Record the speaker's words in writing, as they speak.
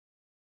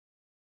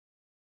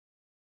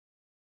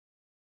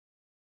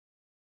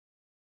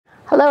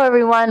Hello,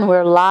 everyone.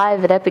 We're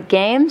live at Epic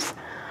Games.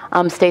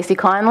 I'm Stacy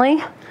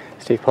Conley.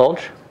 Steve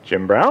Polch.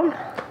 Jim Brown.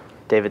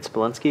 David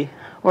Spolinski.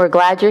 We're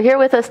glad you're here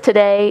with us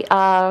today.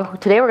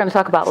 Today we're going to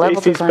talk about level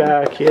design. Stacy's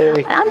back.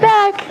 Yay. I'm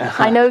back.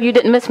 I know you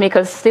didn't miss me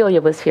because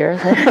Celia was here.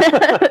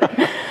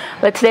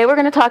 But today we're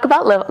going to talk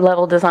about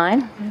level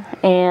design.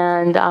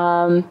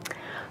 And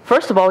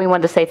first of all, we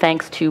wanted to say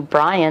thanks to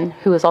Brian,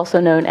 who is also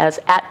known as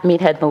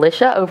 @Meathead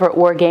Militia over at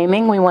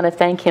Wargaming. We want to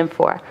thank him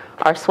for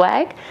our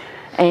swag.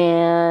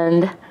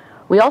 And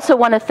we also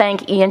want to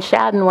thank Ian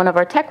Shadden, one of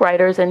our tech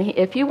writers. And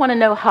if you want to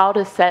know how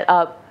to set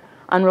up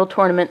Unreal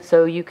Tournament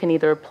so you can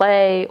either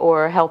play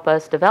or help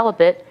us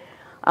develop it,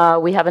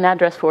 we have an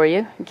address for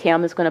you.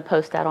 Cam is going to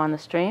post that on the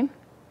stream.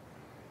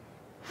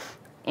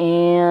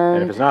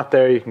 And if it's not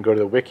there, you can go to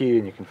the wiki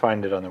and you can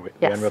find it on the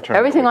Unreal Tournament.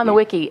 Everything on the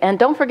wiki. And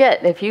don't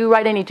forget, if you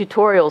write any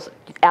tutorials,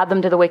 add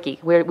them to the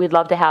wiki. We'd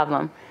love to have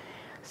them.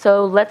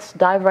 So let's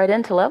dive right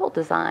into level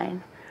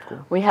design.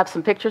 Cool. We have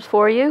some pictures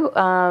for you.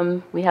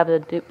 We have a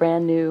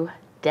brand new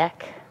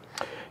deck.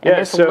 And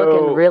it's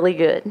looking really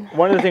good.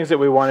 One of the things that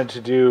we wanted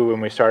to do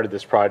when we started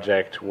this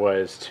project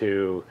was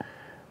to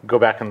go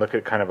back and look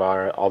at kind of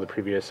all the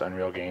previous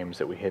Unreal games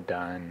that we had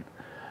done,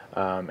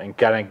 and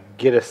kind of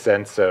get a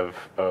sense of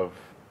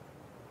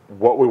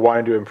what we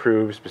wanted to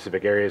improve,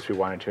 specific areas we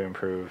wanted to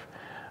improve,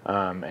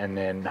 and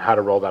then how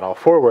to roll that all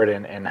forward,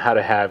 and how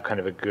to have kind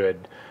of a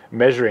good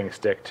measuring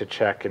stick to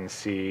check and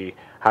see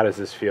how does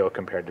this feel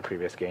compared to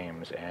previous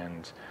games.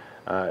 And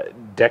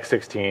Deck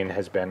 16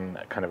 has been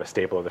kind of a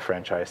staple of the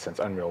franchise since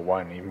Unreal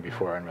 1, even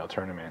before Unreal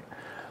Tournament.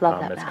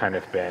 Love that It's map. kind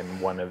of been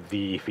one of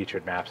the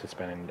featured maps that's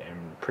been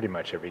in pretty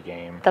much every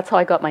game. That's how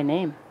I got my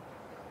name.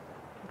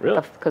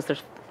 Really? Because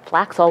there's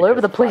flax all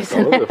over the place.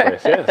 All over the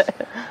place, yes.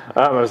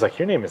 I was like,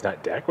 your name is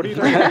not Deck. What are you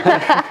doing?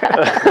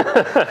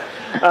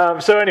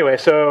 So anyway,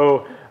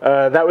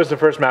 that was the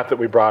first map that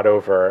we brought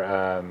over,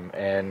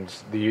 and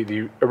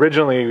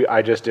originally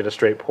I just did a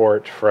straight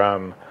port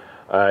from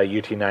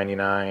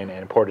UT99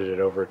 and ported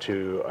it over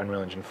to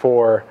Unreal Engine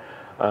 4.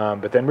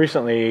 But then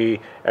recently,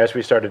 as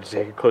we started to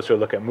take a closer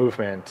look at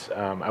movement,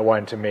 I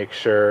wanted to make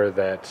sure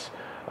that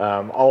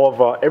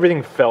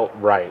everything felt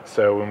right.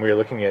 So when we were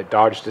looking at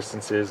dodge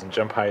distances and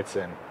jump heights,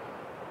 and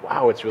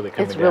wow, it's really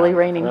coming down. It's really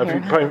raining here.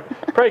 You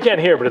probably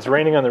can't hear, but it's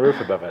raining on the roof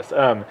above us.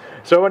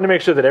 So I wanted to make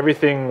sure that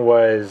everything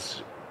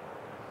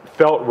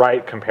felt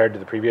right compared to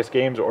the previous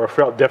games, or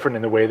felt different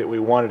in the way that we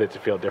wanted it to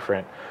feel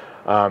different.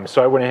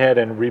 So I went ahead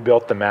and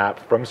rebuilt the map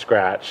from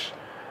scratch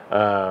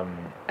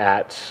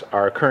at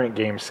our current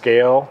game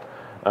scale.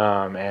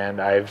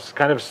 And I've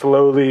kind of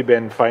slowly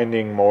been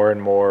finding more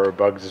and more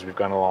bugs as we've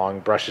gone along,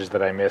 brushes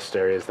that I missed,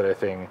 areas that I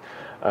think.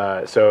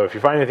 So if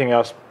you find anything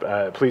else,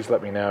 please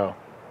let me know.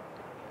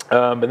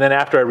 And then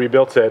after I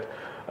rebuilt it,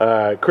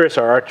 Chris,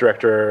 our art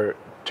director,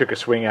 took a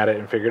swing at it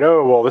and figured,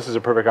 oh, well, this is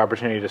a perfect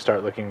opportunity to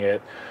start looking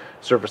at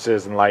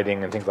surfaces and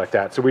lighting and things like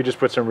that. So we just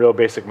put some real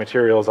basic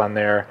materials on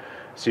there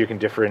so you can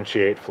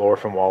differentiate floor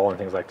from wall and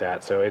things like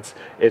that. So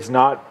it's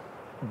not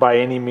by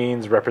any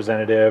means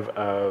representative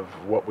of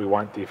what we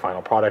want the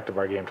final product of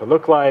our game to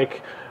look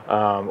like,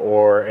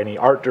 or any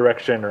art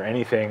direction or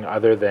anything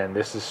other than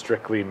this is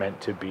strictly meant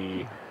to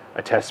be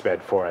a test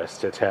bed for us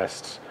to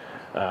test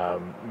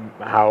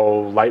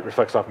how light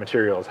reflects off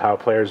materials, how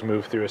players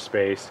move through a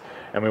space,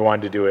 and we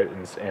wanted to do it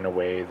in a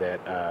way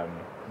that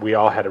we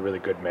all had a really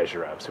good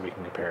measure of, so we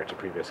can compare it to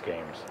previous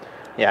games.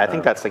 Yeah, I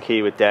think that's the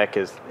key with Deck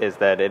is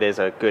that it is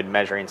a good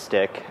measuring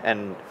stick.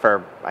 And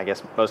for, I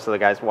guess, most of the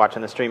guys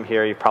watching the stream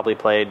here, you've probably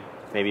played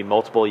maybe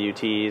multiple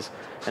UTs,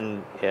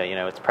 and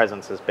its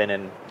presence has been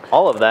in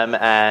all of them.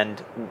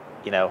 And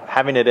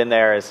having it in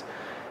there is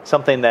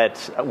something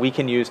that we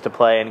can use to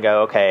play and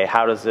go, okay,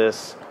 how does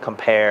this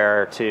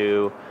compare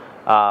to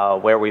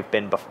where we've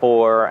been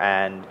before,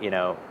 and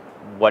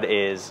what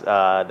is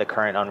the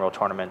current Unreal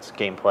Tournament's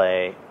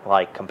gameplay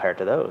like compared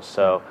to those?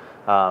 So.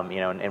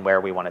 And where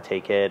we want to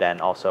take it,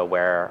 and also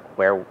where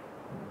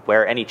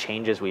any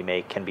changes we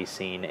make can be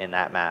seen in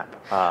that map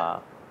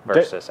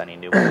versus any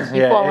new ones.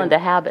 You fall into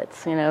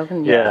habits,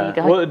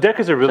 Well, Deck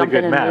is a really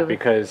good map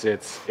because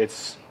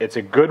it's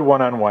a good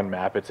one-on-one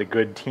map. It's a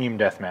good team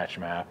deathmatch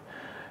map.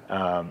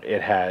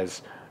 It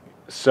has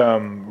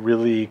some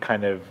really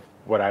kind of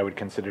what I would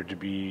consider to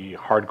be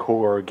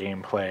hardcore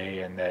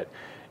gameplay, and that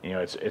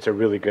it's a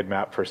really good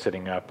map for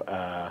setting up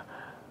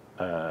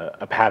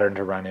a pattern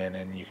to run in,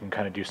 and you can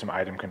kind of do some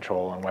item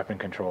control and weapon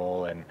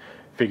control and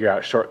figure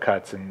out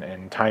shortcuts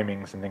and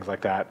timings and things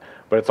like that.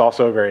 But it's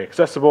also very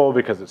accessible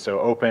because it's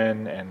so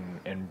open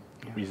and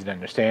easy to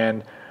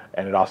understand.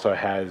 And it also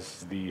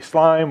has the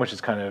slime, which is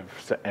kind of,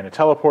 and a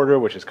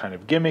teleporter, which is kind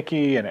of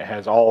gimmicky, and it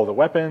has all the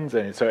weapons.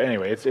 And so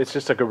anyway, it's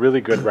just like a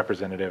really good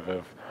representative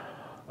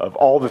of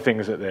all the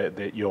things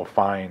that you'll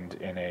find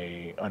in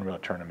a Unreal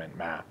Tournament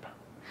map.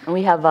 And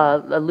we have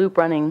a loop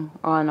running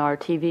on our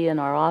TV in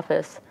our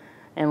office.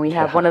 And we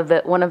have one of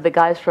the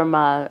guys from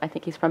I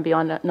think he's from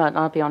Beyond,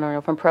 not Beyond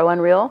Unreal, from Pro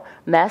Unreal,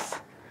 Mess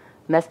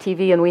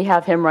TV, and we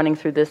have him running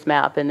through this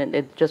map,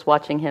 and just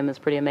watching him is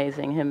pretty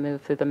amazing. Him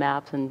move through the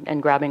maps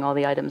and grabbing all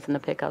the items in the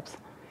pickups.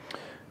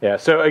 Yeah,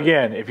 so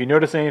again, if you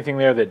notice anything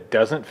there that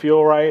doesn't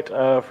feel right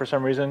for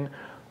some reason,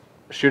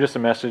 shoot us a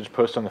message,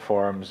 post on the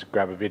forums,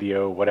 grab a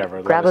video,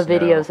 whatever. Grab a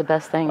video is the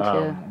best thing,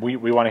 too. We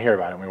want to hear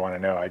about it, and we want to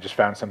know. I just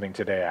found something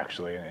today,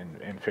 actually,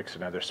 and fixed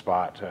another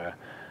spot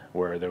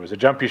where there was a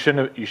jump you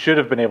should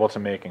have been able to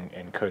make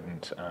and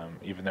couldn't,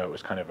 even though it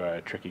was kind of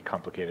a tricky,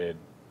 complicated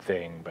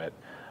thing. But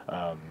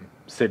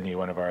Sydney,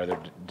 one of our other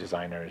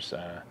designers,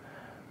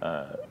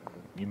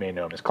 you may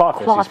know him as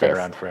Clawfist. He's been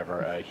around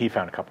forever. He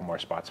found a couple more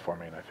spots for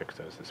me, and I fixed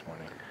those this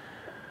morning.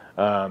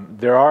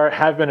 There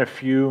have been a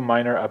few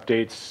minor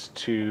updates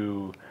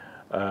to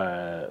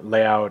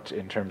layout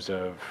in terms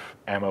of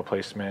ammo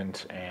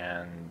placement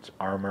and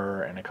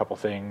armor and a couple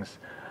things.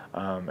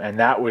 And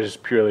that was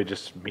purely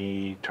just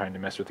me trying to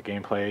mess with the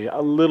gameplay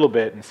a little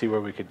bit and see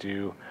where we could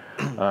do.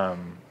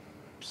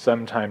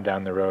 Sometime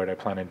down the road, I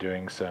plan on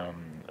doing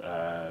some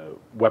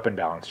weapon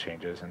balance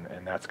changes,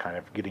 and that's kind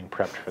of getting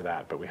prepped for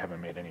that, but we haven't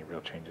made any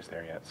real changes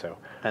there yet. So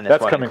and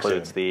that's one coming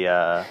includes soon.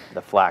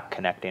 The flak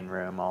connecting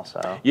room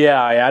also.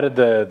 Yeah, I added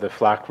the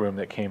flak room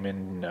that came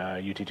in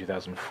UT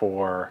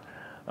 2004.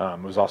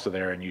 It was also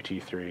there in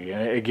UT3,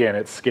 and again,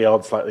 it's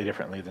scaled slightly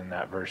differently than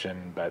that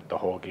version, but the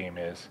whole game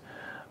is.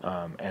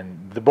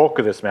 And the bulk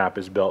of this map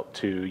is built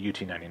to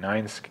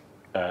UT99's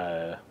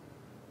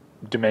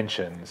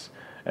dimensions,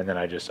 and then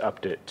I just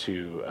upped it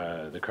to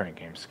the current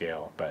game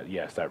scale. But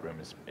yes, that room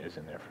is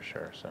in there for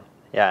sure. So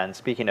yeah, and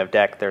speaking of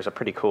deck, there's a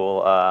pretty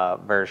cool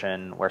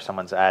version where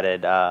someone's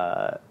added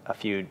a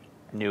few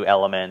new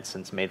elements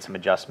and made some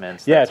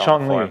adjustments. Yeah, that's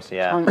Chong Li.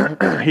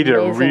 Yeah, he did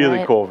Amazing, a really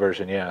right? cool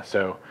version. Yeah,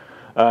 so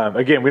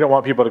again, we don't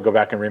want people to go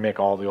back and remake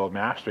all the old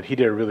maps, but he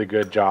did a really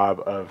good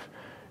job of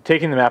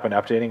taking the map and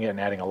updating it and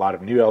adding a lot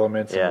of new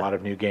elements and a lot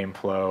of new game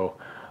flow.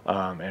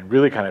 And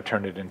really kind of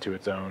turned it into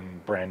its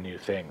own brand new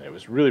thing. It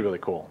was really, really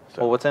cool.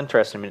 So. Well, what's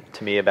interesting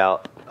to me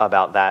about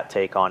that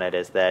take on it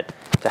is that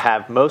to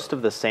have most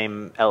of the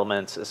same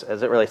elements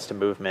as it relates to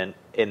movement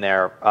in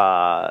there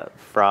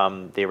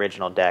from the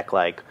original deck,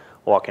 like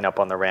walking up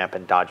on the ramp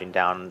and dodging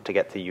down to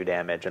get to U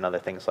damage and other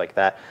things like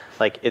that.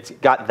 Like it's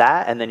got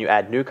that, and then you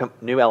add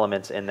new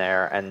elements in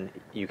there, and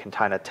you can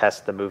kind of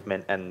test the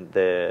movement and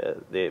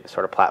the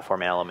sort of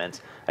platform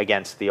elements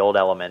against the old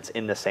elements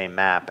in the same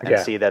map and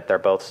see that they're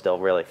both still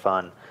really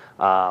fun.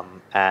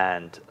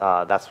 And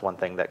that's one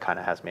thing that kind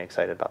of has me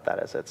excited about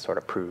that, is it sort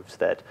of proves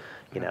that,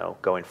 you know,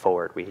 going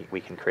forward we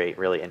can create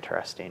really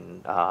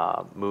interesting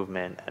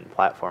movement and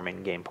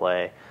platforming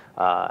gameplay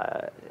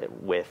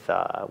with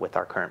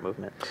our current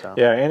movement. So.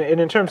 Yeah, and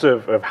in terms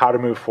of how to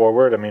move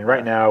forward, I mean,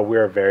 right now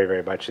we're very,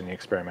 very much in the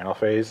experimental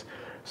phase.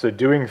 So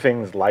doing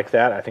things like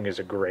that, I think, is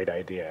a great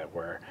idea,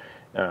 where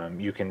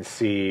you can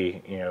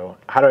see, you know,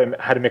 how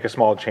to make a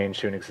small change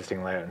to an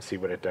existing layout and see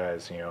what it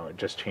does. You know,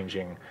 just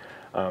changing,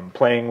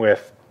 playing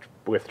with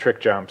trick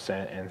jumps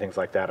and things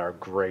like that are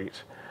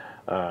great.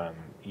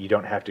 You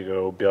don't have to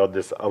go build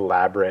this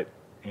elaborate,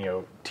 you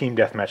know, team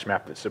deathmatch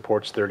map that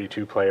supports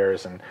 32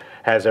 players and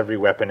has every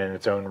weapon in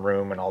its own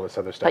room and all this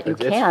other stuff.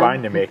 But It's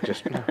fine to make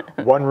just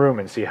one room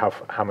and see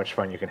how much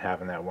fun you can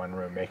have in that one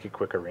room. Make a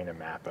quick arena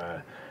map.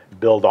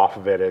 Build off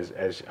of it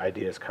as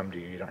ideas come to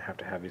you. You don't have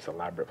to have these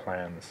elaborate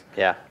plans.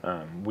 Yeah.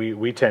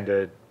 We tend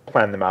to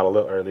plan them out a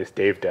little, or at least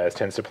Dave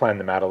tends to plan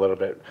them out a little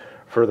bit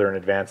further in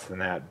advance than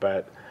that.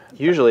 But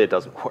usually it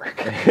doesn't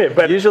work.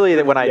 But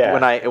usually when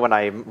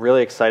I'm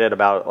really excited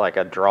about like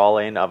a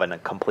drawing of a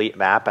complete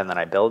map and then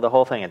I build the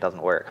whole thing, it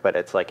doesn't work. But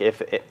it's like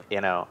if it,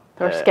 you know,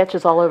 there are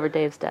sketches all over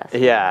Dave's desk.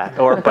 Yeah,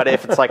 but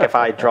if it's like if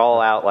I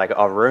draw out like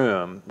a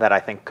room that I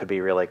think could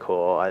be really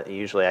cool,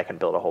 usually I can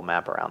build a whole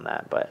map around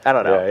that. But I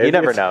don't know. You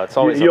never know. It's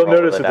always you'll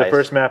notice that the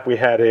first map we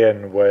had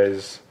in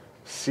was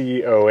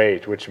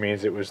C08, which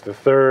means it was the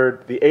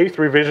 8th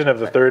revision of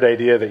the third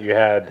idea that you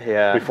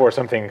had before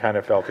something kind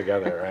of fell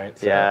together, right?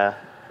 So,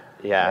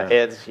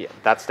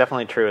 that's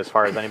definitely true as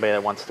far as anybody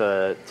that wants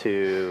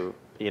to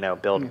you know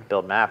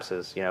build maps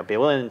is, you know, be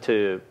willing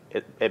to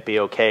it be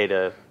okay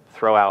to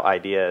throw out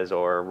ideas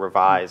or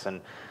revise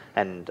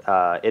and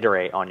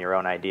iterate on your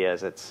own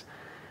ideas. It's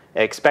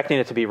expecting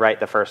it to be right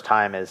the first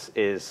time is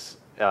it's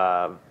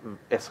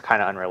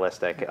kind of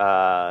unrealistic.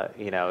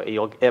 You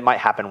know, it might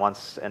happen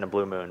once in a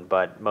blue moon,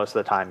 but most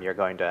of the time you're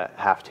going to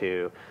have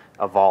to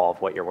evolve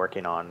what you're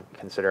working on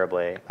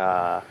considerably.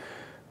 I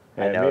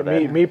know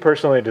me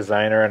personally, a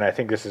designer, and I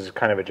think this is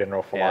kind of a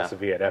general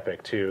philosophy at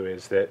Epic too,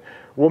 is that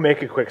we'll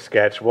make a quick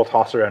sketch, we'll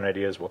toss around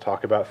ideas, we'll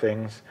talk about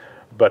things,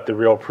 but the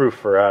real proof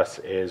for us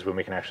is when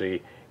we can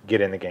actually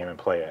get in the game and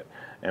play it.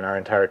 And our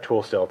entire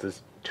tool set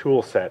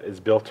is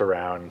built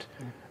around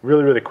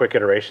really, really quick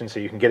iterations, so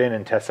you can get in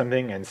and test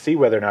something and see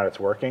whether or not it's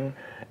working,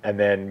 and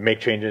then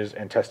make changes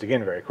and test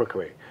again very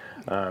quickly.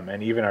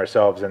 And even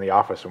ourselves in the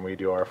office, when we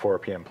do our 4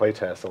 p.m. play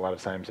test, a lot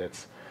of times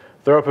it's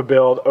throw up a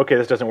build, okay,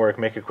 this doesn't work,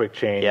 make a quick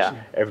change,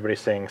 everybody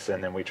syncs,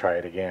 and then we try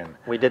it again.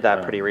 We did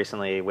that pretty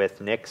recently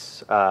with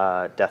Nick's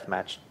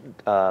deathmatch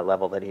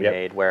level that he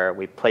made, where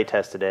we play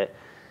tested it.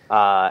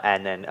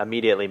 and then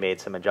immediately made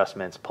some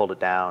adjustments, pulled it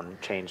down,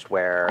 changed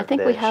where I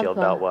think we the have, shield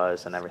belt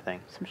was and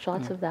everything. some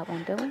shots of that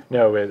one, don't we?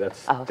 No, wait,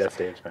 that's Oh,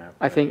 Dave's map.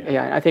 I think,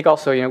 I think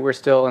also, we're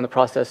still in the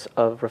process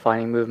of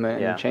refining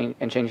movement Yeah.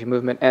 and changing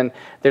movement, and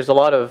there's a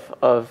lot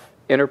of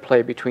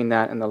interplay between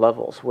that and the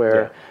levels,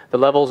 where Yeah. the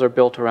levels are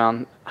built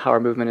around how our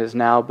movement is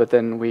now, but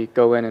then we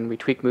go in and we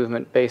tweak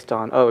movement based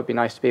on, oh, it'd be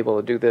nice to be able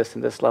to do this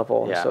in this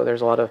level. Yeah. So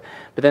there's a lot of,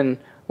 but then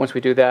once we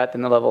do that,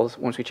 then the levels,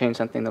 once we change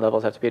something, the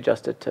levels have to be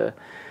adjusted to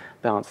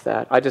balance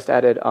that. I just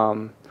added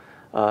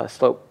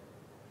slope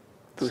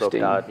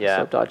boosting,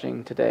 slope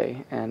dodging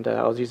today, and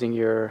I was using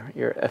your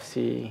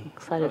FC.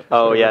 Excited for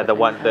Oh sure yeah, what the they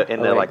one have.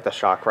 in the like the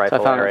shock rifle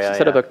So I found area.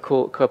 set up yeah.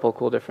 a couple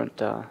cool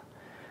different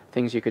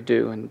things you could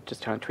do, and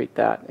just trying to tweak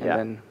that, and Yeah.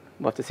 then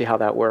we'll have to see how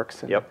that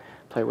works and Yep.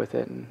 play with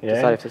it and Yeah.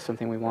 decide if it's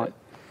something we want.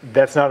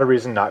 That's not a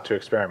reason not to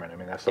experiment. I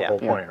mean, that's the Yeah. whole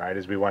Yeah. point, right?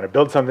 Is we want to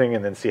build something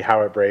and then see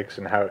how it breaks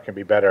and how it can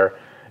be better,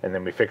 and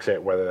then we fix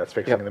it, whether that's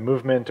fixing Yep. the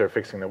movement or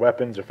fixing the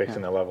weapons or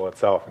fixing the level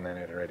itself, and then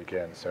iterate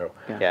again. So,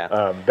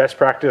 Yeah. best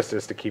practice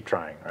is to keep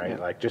trying, right? Yeah.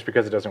 Like just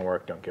because it doesn't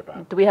work, don't give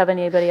up. Do we have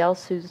anybody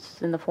else who's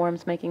in the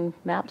forums making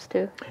maps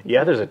too?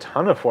 Yeah, there's a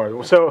ton of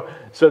forums.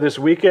 So this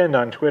weekend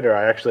on Twitter,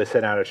 I actually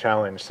sent out a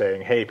challenge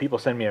saying, "Hey, people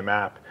send me a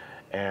map,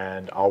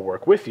 and I'll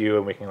work with you,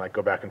 and we can like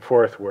go back and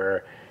forth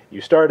where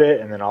you start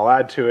it, and then I'll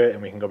add to it,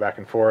 and we can go back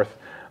and forth."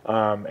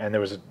 And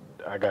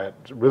I got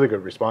a really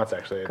good response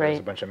actually. Great. There's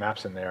a bunch of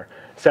maps in there.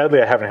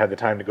 Sadly, I haven't had the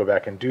time to go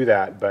back and do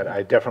that, but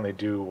I definitely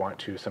do want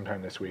to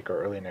sometime this week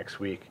or early next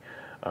week,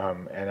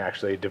 and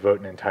actually devote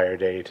an entire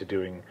day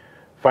to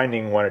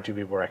finding one or two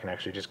people where I can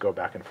actually just go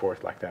back and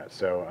forth like that.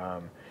 So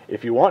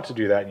if you want to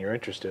do that and you're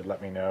interested, let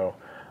me know.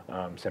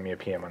 Send me a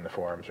PM on the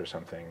forums or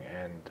something,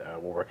 and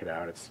we'll work it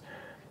out. It's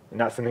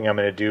not something I'm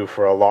going to do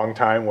for a long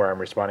time where I'm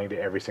responding to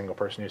every single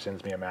person who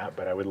sends me a map,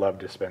 but I would love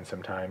to spend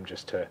some time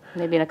just to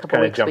Maybe in a couple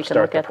kind of weeks we can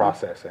jumpstart look the at them.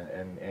 process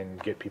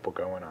and get people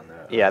going on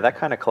that. Yeah, that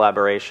kind of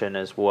collaboration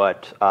is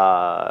what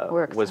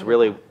We're was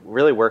excited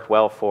really worked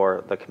well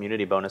for the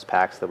community bonus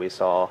packs that we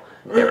saw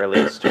get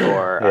released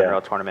for Yeah. Unreal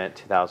Tournament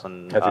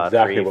 2003, That's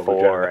exactly what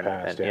we've done 4, in the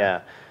past, and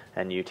yeah.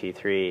 and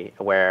UT3,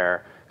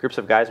 where groups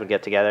of guys would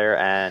get together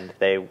and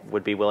they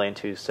would be willing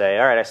to say,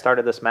 all right, I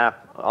started this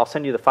map, I'll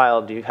send you the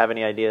file, do you have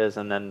any ideas?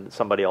 And then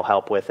somebody will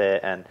help with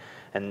it,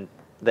 and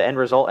the end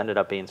result ended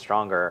up being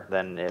stronger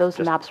than if Those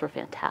just, maps were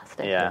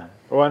fantastic. Yeah.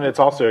 Well, and it's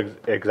also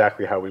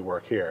exactly how we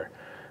work here.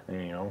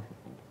 And,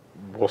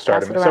 we'll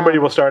start Pass it somebody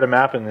around. will start a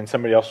map, and then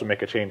somebody else will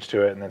make a change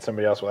to it, and then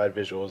somebody else will add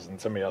visuals, and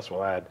somebody else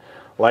will add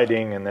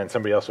lighting, and then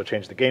somebody else will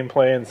change the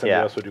gameplay, and somebody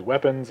Yeah. else will do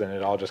weapons, and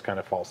it all just kind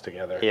of falls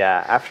together.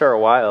 Yeah, after a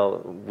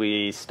while,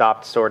 we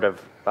stopped sort of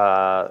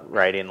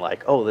writing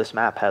like, oh, this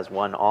map has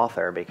one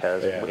author,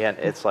 because Yeah.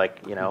 it's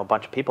like, a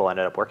bunch of people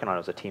ended up working on it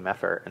as a team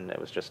effort, and it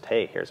was just,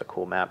 hey, here's a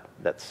cool map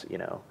that's,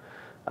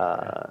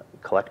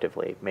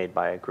 collectively made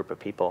by a group of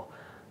people.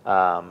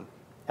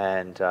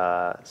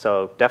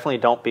 So definitely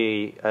don't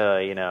be,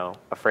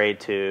 afraid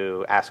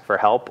to ask for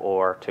help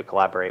or to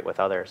collaborate with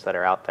others that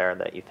are out there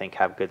that you think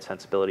have good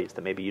sensibilities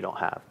that maybe you don't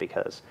have,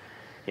 because,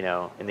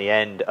 in the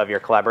end of your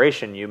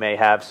collaboration, you may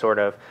have sort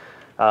of,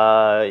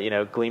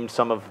 gleaned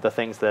some of the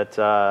things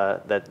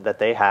that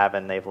they have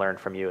and they've learned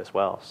from you as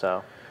well.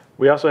 So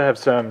We also have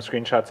some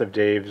screenshots of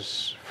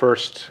Dave's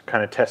first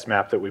kind of test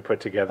map that we put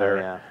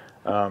together.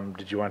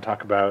 Did you want to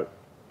talk about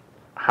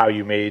how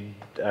you made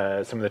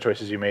some of the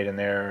choices you made in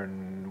there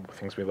and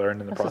things we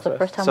learned in the This process? is the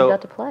first time So- we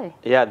got to play.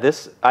 yeah,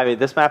 this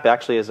map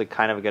actually is a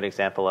kind of a good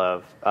example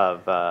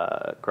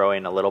of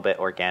growing a little bit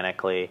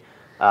organically,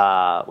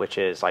 which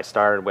is I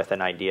started with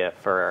an idea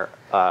for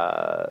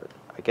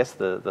I guess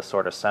the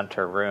sort of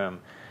center room,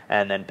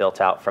 and then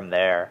built out from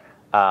there.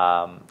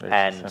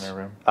 There's the center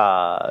room.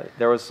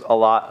 There was a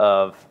lot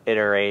of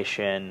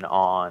iteration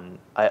on.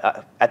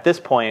 At this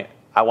point,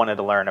 I wanted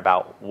to learn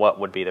about what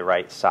would be the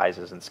right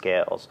sizes and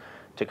scales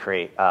to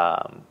create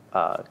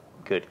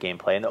good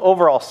gameplay. And the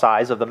overall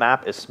size of the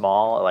map is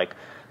small. Like,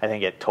 I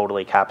think it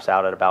totally caps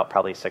out at about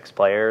probably 6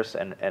 players,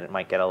 and it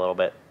might get a little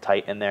bit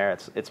tight in there.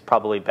 It's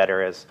probably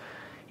better as,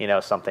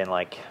 something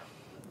like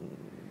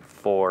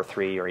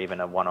 4-3 or even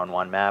a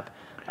 1-on-1 map.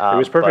 It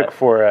was perfect but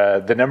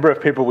for the number of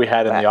people we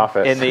had in the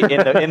office. in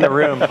the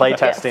room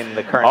playtesting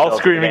the current all builds of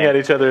the screaming game. at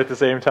each other at the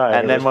same time.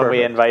 And It then was when we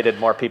perfect. invited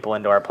more people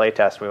into our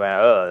playtest, we went,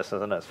 oh, this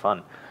isn't as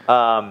fun.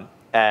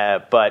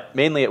 But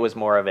mainly it was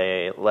more of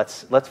a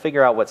let's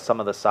figure out what some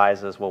of the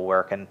sizes will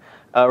work. And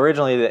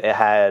originally it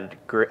had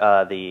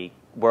the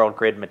world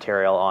grid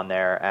material on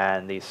there,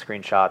 and these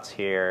screenshots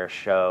here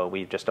show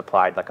we've just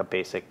applied like a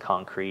basic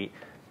concrete,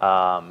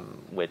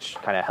 which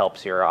kind of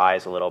helps your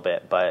eyes a little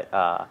bit.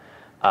 But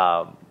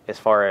as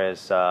far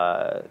as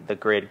the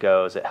grid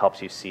goes, it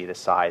helps you see the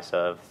size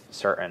of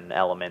certain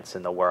elements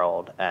in the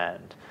world,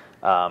 and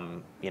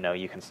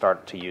you can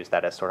start to use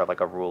that as sort of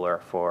like a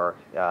ruler for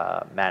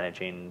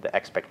managing the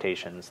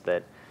expectations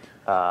that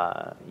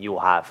you will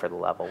have for the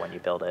level when you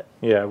build it.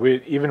 Yeah,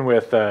 even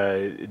with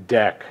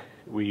deck,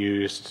 we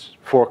used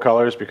 4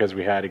 colors because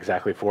we had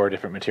exactly 4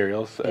 different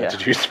materials to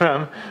choose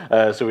from.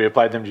 So we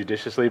applied them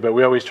judiciously, but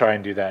we always try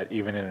and do that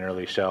even in an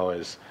early shell.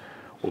 Is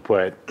we'll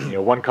put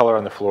 1 color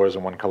on the floors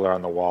and 1 color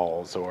on the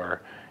walls,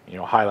 or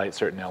highlight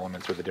certain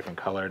elements with a different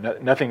color.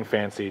 Nothing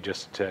fancy,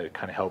 just to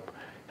kind of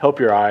help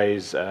your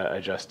eyes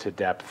adjust to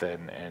depth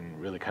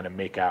and really kind of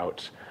make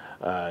out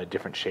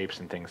different shapes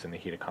and things in the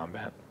heat of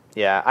combat.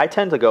 Yeah, I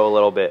tend to go a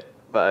little bit,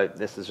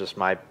 this is just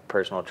my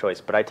personal choice,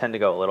 but I tend to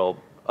go a little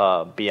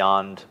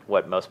beyond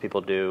what most people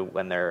do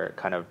when they're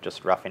kind of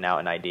just roughing out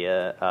an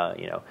idea,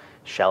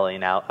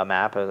 shelling out a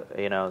map,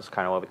 is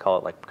kind of what we call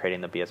it, like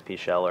creating the BSP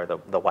shell or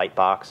the white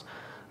box.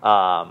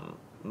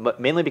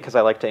 But mainly because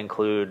I like to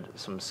include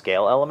some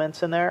scale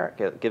elements in there.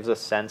 It gives a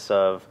sense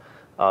of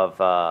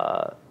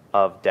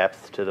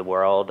depth to the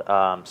world,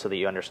 so that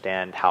you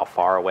understand how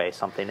far away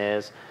something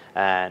is,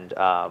 and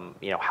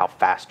how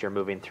fast you're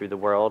moving through the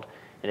world.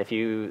 And if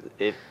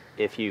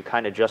you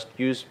kind of just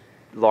use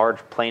large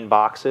plain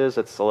boxes,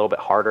 it's a little bit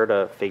harder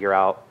to figure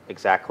out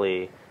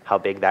exactly how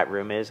big that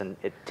room is, and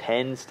it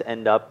tends to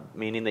end up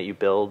meaning that you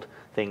build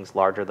things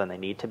larger than they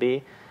need to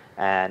be,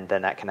 and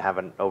then that can have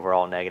an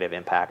overall negative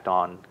impact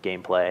on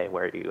gameplay,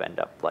 where you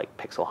end up like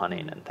pixel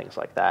hunting and things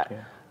like that.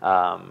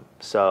 Yeah.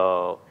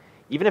 So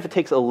even if it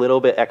takes a little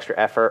bit extra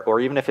effort,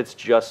 or even if it's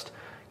just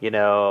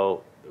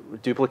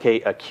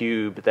duplicate a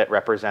cube that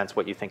represents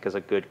what you think is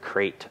a good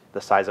crate,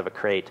 the size of a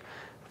crate,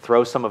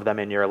 throw some of them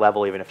in your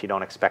level even if you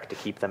don't expect to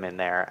keep them in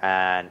there,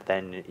 and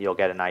then you'll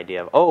get an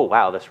idea of, oh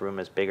wow, this room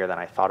is bigger than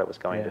I thought it was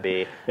going to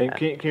be. And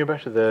can you go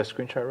back to the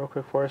screenshot real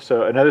quick for us?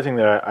 So another thing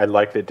that I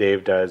like that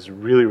Dave does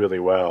really, really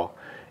well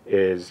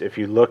is, if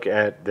you look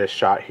at this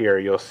shot here,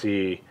 you'll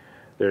see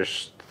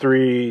there's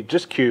 3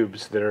 just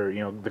cubes that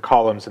are the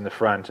columns in the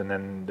front, and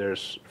then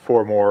there's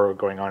 4 more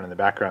going on in the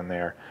background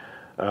there.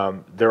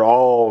 They're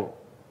all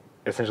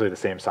essentially the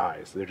same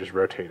size. They're just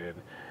rotated.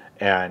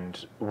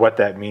 And what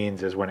that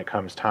means is, when it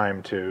comes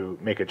time to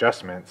make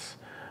adjustments,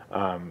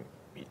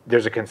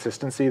 there's a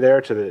consistency there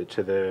to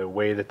the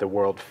way that the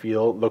world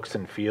looks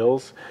and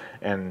feels.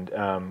 And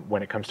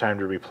when it comes time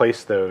to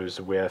replace those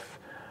with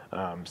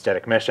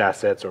static mesh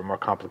assets or more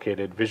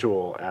complicated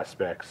visual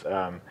aspects,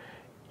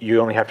 you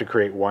only have to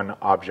create one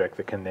object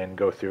that can then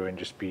go through and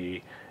just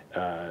be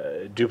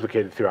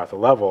duplicated throughout the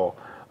level.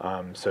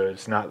 So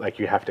it's not like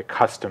you have to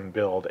custom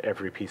build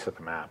every piece of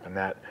the map, and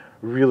that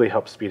really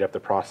helps speed up the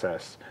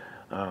process,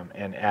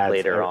 and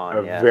adds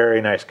a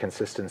very nice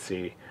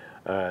consistency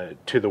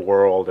to the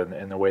world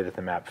and the way that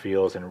the map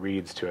feels and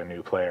reads to a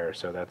new player.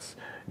 So that's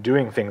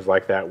doing things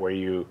like that, where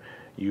you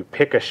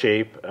pick a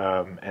shape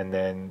and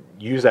then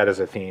use that as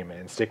a theme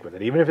and stick with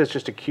it, even if it's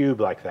just a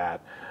cube like that.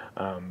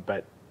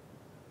 But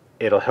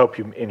it'll help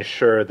you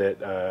ensure that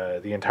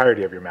the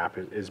entirety of your map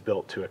is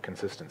built to a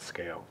consistent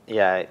scale.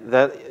 Yeah,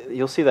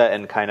 you'll see that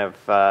in kind of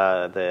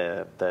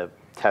the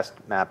test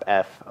map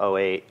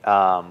F08,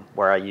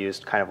 where I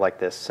used kind of like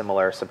this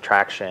similar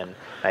subtraction, and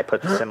I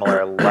put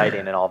similar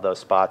lighting in all those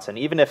spots. And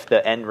even if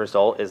the end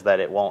result is that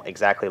it won't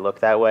exactly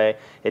look that way,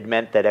 it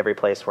meant that every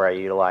place where I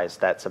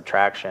utilized that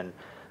subtraction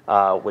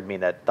would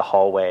mean that the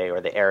hallway or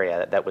the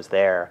area that was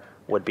there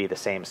would be the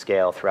same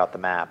scale throughout the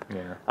map.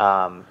 Yeah.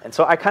 And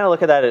so I kind of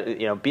look at that,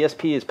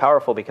 BSP is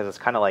powerful because it's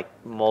kind of like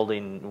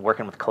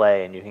working with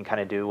clay, and you can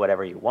kind of do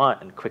whatever you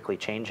want and quickly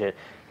change it.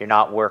 You're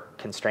not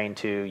constrained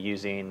to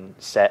using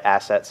set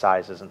asset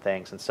sizes and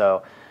things. And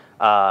so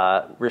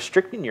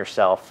restricting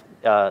yourself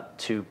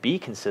to be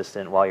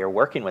consistent while you're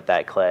working with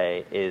that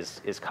clay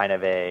is kind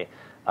of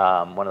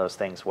one of those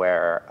things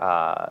where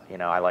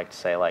I like to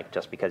say, like,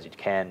 just because you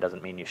can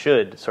doesn't mean you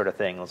should, sort of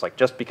thing. It's like,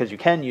 just because you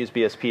can use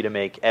BSP to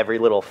make every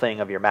little thing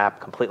of your map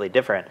completely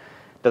different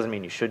doesn't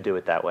mean you should do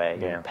it that way.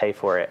 Yeah. You pay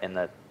for it in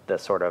the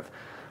sort of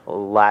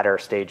latter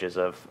stages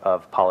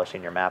of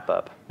polishing your map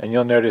up. And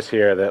you'll notice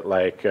here that,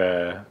 like,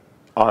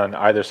 on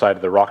either side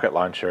of the rocket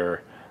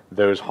launcher,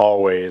 those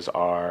hallways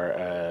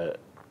are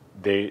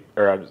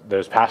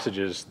those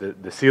passages,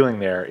 the ceiling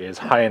there is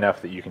high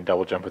enough that you can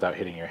double jump without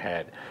hitting your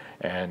head.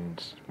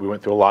 And we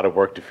went through a lot of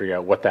work to figure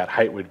out what that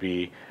height would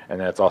be,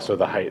 and that's also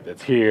the height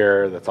that's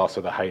here. That's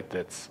also the height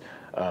that's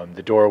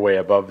the doorway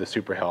above the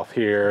super health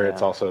here. Yeah.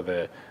 It's also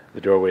the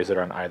doorways that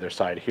are on either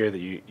side here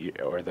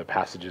that or the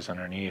passages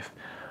underneath.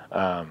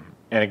 And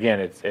again,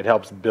 it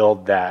helps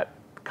build that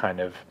kind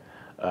of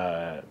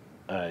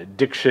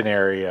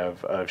dictionary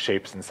of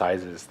shapes and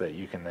sizes that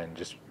you can then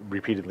just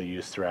repeatedly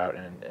use throughout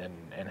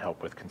and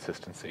help with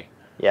consistency.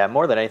 Yeah,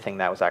 more than anything,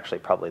 that was actually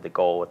probably the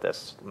goal with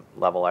this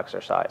level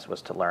exercise,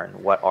 was to learn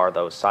what are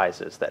those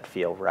sizes that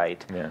feel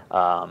right. Yeah.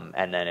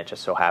 And then it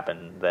just so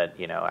happened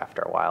that,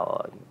 after a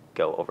while, I'll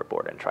go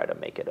overboard and try to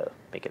make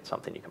it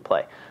something you can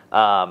play.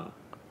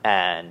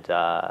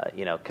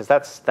 Because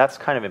that's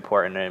kind of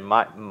important. And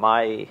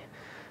my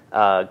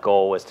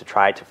goal was to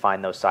try to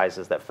find those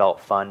sizes that felt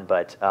fun,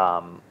 but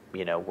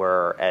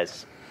were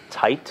as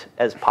tight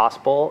as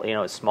possible,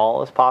 as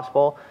small as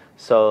possible.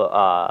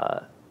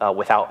 So.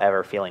 Without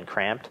ever feeling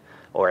cramped,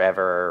 or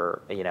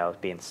ever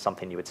being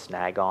something you would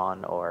snag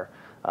on, or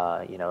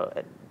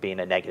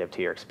being a negative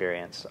to your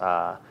experience.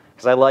 Because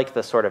because I like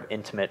the sort of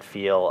intimate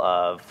feel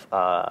of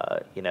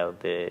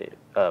the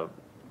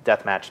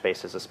deathmatch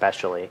spaces,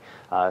 especially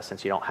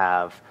since you don't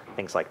have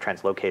things like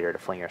translocator to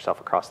fling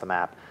yourself across the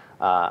map.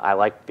 I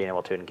like being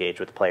able to engage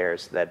with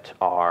players that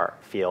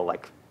feel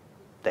like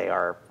they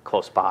are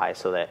close by,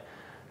 so that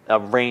a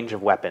range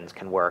of weapons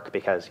can work,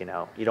 because you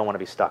don't want to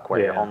be stuck where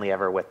you're only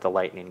ever with the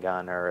lightning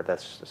gun or the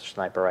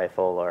sniper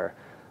rifle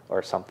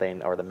or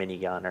something, or the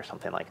minigun or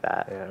something like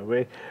that.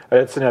 Yeah,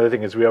 that's another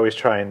thing, is we always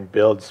try and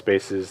build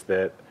spaces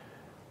that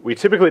we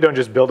typically don't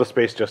just build a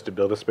space just to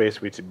build a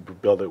space. We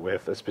build it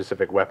with a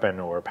specific weapon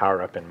or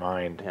power up in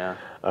mind. Yeah.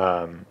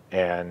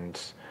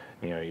 And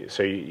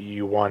so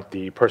you want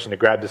the person to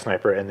grab the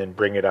sniper and then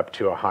bring it up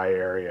to a high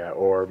area,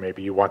 or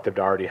maybe you want them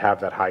to already have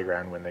that high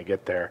ground when they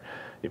get there,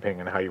 depending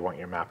on how you want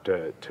your map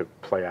to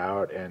play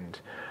out. And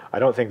I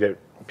don't think that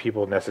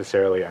people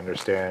necessarily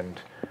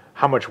understand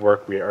how much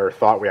work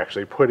thought we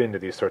actually put into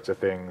these sorts of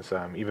things.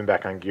 Even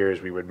back on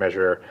Gears, we would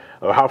measure,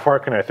 how far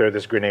can I throw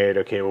this grenade?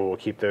 Okay, well, we'll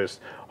keep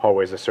those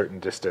hallways a certain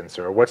distance.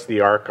 Or what's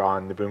the arc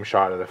on the boom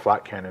shot or the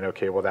flat cannon?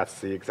 Okay, well, that's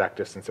the exact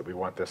distance that we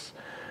want this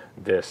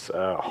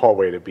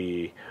hallway to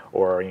be.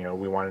 Or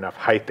we want enough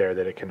height there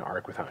that it can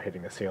arc without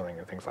hitting the ceiling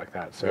and things like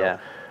that. So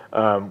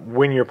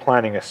when you're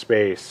planning a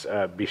space,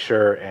 be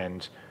sure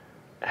and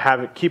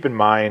keep in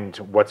mind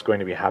what's going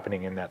to be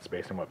happening in that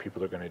space and what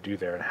people are going to do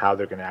there and how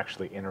they're going to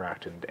actually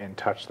interact and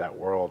touch that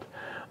world,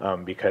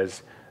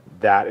 because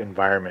that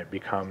environment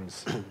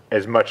becomes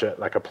as much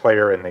like a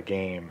player in the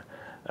game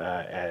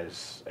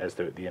as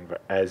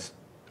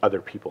other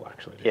people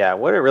actually do. Yeah,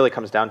 what it really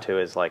comes down to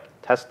is like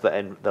test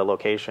the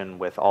location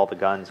with all the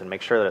guns and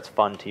make sure that it's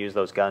fun to use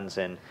those guns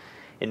in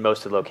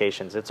most of the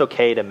locations. It's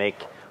okay to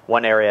make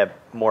one area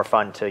more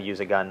fun to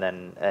use a gun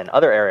than in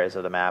other areas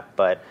of the map,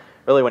 but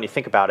really when you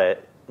think about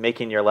it,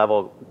 making your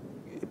level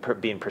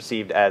being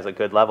perceived as a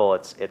good level,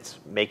 it's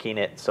making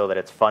it so that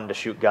it's fun to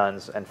shoot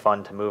guns and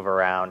fun to move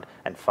around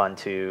and fun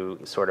to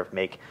sort of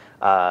make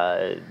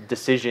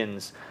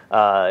decisions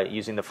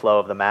using the flow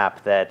of the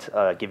map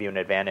that give you an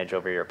advantage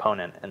over your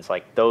opponent. And it's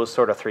like those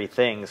sort of three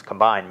things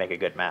combined make a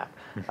good map.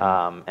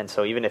 And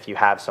so even if you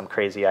have some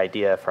crazy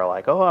idea for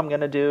like, oh, I'm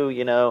going to do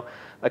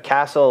a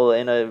castle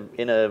in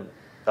the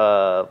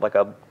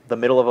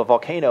middle of a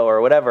volcano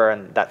or whatever,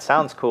 and that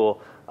sounds cool.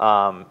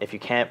 If you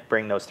can't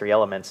bring those three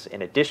elements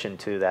in addition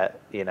to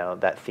that,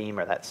 that theme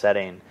or that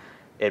setting,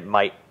 it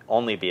might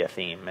only be a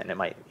theme, and it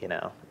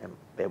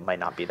might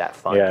not be that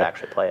fun to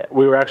actually play it.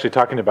 We were actually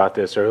talking about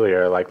this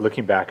earlier, like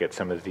looking back at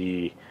some of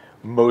the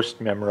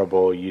most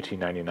memorable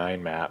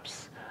UT99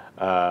 maps,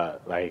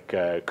 like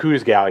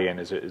Ku's Galleon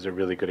is a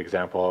really good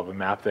example of a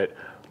map that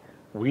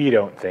we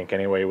don't think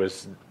anyway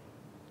was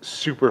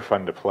super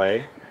fun to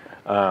play.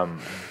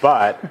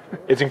 But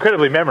it's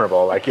incredibly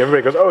memorable. Like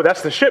everybody goes, "Oh,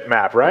 that's the ship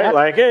map, right?" Yep.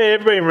 Like, hey,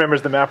 everybody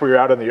remembers the map where you're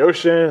out on the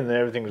ocean and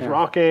everything was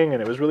rocking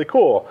and it was really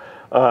cool.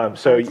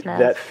 So nice.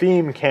 That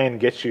theme can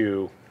get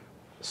you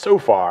so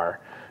far.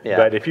 Yeah.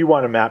 But if you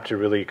want a map to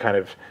really kind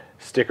of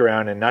stick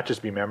around and not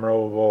just be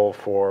memorable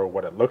for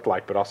what it looked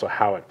like, but also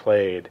how it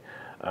played,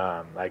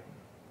 like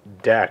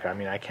Deck. I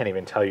mean, I can't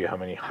even tell you how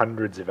many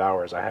hundreds of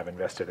hours I have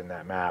invested in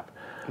that map.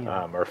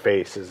 Or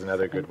Face is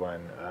another good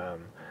one.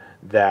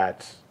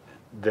 That.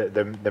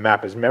 The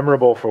map is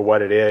memorable for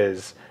what it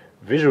is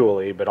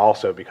visually, but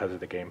also because of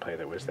the gameplay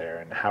that was there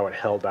and how it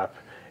held up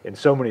in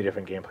so many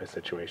different gameplay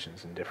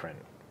situations in different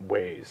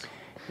ways.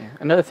 Yeah.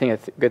 Another thing a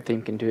good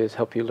theme can do is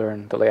help you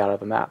learn the layout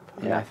of a map.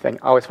 And I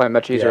always find it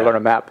much easier to learn a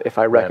map if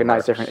I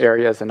recognize different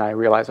areas and I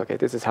realize, okay,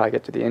 this is how I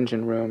get to the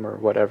engine room or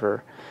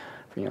whatever,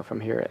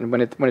 from here. And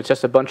when it's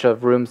just a bunch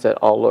of rooms that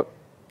all look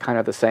kind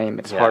of the same,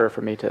 it's harder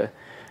for me to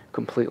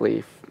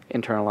completely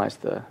internalize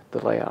the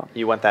layout.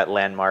 You want that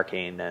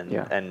landmarking,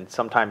 and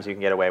sometimes you can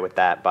get away with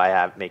that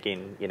by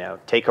making,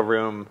 take a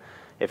room.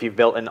 If you've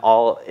built an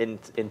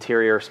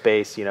interior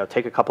space,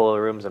 take a couple of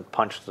rooms and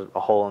punch a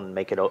hole and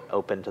make it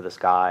open to the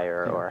sky,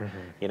 or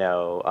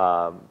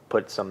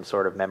put some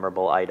sort of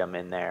memorable item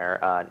in there,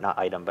 not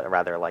item, but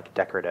rather like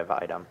decorative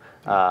item.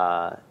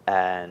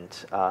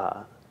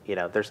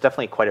 There's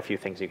definitely quite a few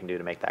things you can do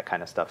to make that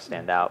kind of stuff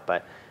stand out.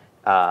 But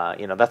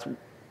that's.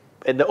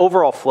 And the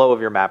overall flow of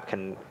your map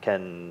can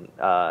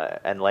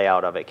and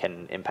layout of it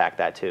can impact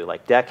that too.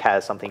 Like Deck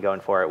has something going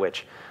for it,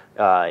 which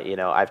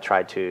I've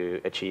tried to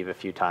achieve a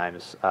few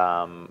times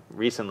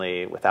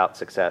recently without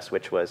success.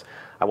 Which was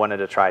I wanted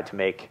to try to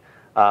make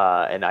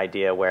an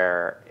idea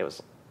where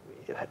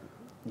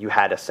you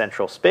had a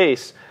central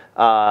space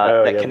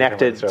that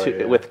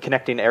connected with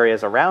connecting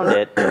areas around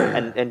it,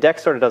 and Deck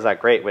sort of does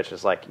that great, which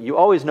is like you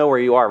always know where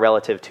you are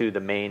relative to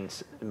the main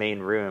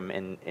room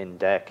in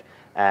Deck,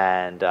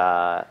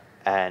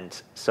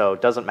 and so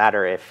it doesn't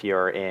matter if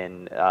you're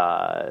in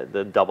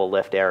the double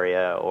lift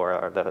area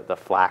or the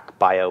flak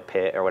bio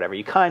pit or whatever.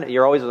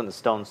 You're always within the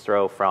stone's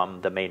throw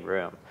from the main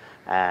room,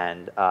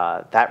 and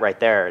that right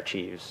there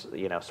achieves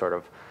sort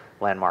of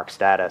landmark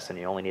status, and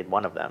you only need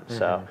one of them.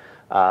 So,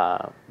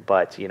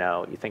 but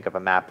you think of a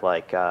map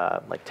like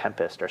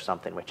Tempest or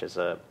something, which is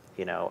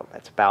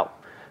it's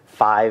about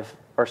 5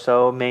 or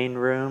so main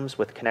rooms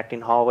with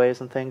connecting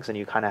hallways and things, and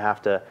you kind of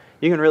have to,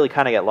 you can really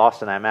kind of get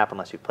lost in that map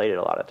unless you've played it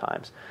a lot of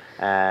times.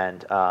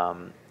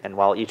 And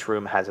while each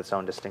room has its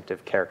own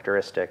distinctive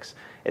characteristics,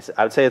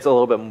 I would say it's a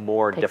little bit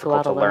more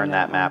difficult to learn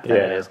that map than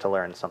it is to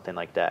learn something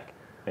like Deck.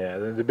 Yeah,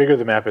 the bigger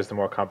the map is, the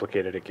more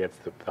complicated it gets,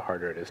 the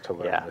harder it is to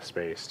learn the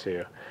space,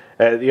 too.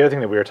 The other thing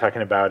that we were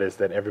talking about is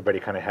that everybody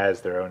kind of has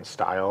their own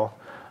style,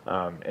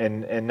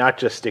 and not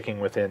just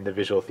sticking within the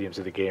visual themes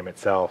of the game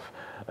itself.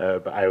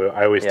 But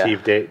I always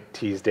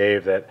tease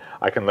Dave that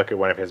I can look at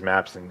one of his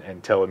maps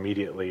and tell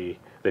immediately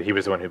that he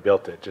was the one who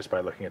built it just by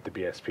looking at the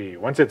BSP.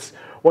 Once it's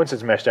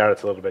meshed out,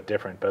 it's a little bit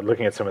different. But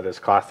looking at some of those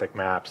classic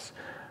maps,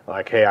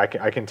 like, hey, I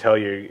can tell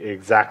you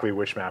exactly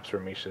which maps were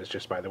Misha's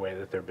just by the way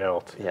that they're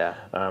built. Yeah.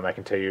 I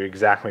can tell you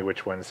exactly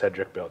which ones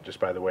Cedric built just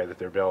by the way that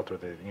they're built,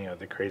 with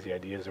the crazy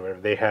ideas or whatever.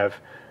 They have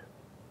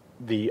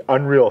the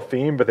Unreal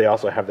theme, but they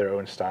also have their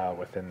own style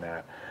within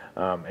that.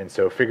 And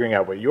so figuring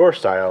out what your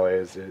style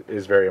is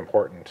very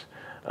important,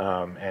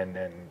 and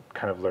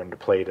kind of learn to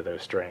play to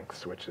those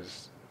strengths, which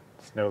is,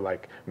 it's no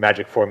like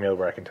magic formula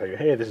where I can tell you,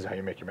 hey, this is how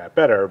you make your map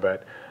better,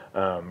 but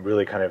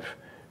really kind of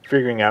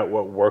figuring out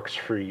what works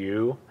for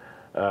you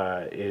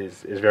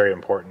is very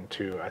important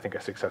to, I think,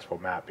 a successful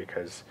map,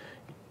 because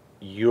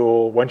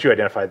once you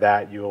identify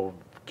that, you'll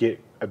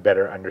get a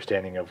better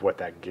understanding of what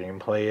that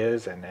gameplay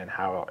is and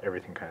how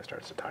everything kind of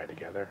starts to tie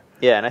together.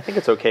 Yeah, and I think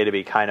it's okay to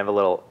be kind of a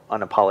little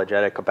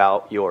unapologetic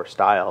about your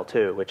style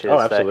too, which is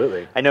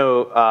absolutely. I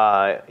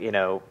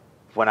know,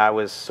 when I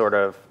was sort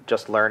of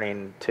just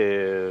learning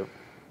to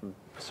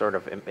sort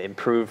of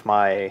improve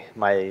my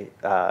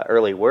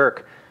early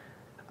work,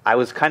 I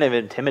was kind of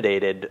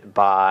intimidated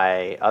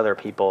by other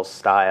people's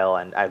style,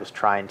 and I was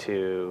trying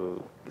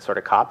to sort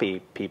of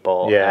copy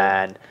people,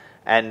 and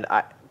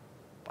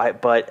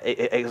but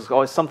it was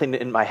always something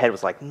in my head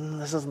was like,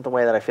 this isn't the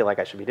way that I feel like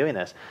I should be doing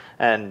this.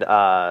 And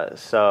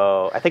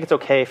so I think it's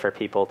okay for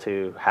people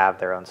to have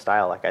their own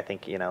style. Like, I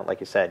think, like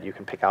you said, you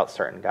can pick out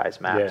certain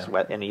guys' maps,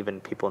 and even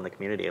people in the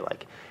community.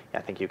 Like, I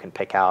think you can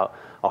pick out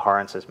a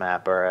Horance's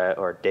map or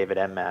a David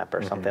M map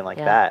or something like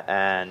that.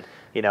 And,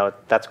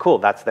 that's cool.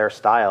 That's their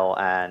style.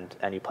 And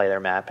you play their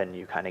map, and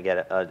you kind of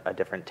get a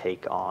different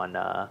take on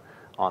the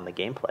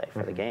gameplay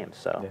for the game.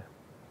 So. Yeah.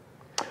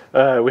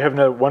 We have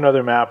one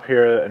other map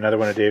here, another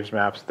one of Dave's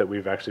maps that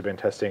we've actually been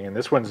testing, and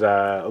this one's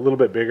a little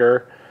bit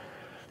bigger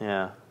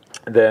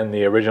than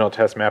the original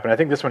test map, and I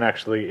think this one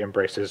actually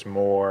embraces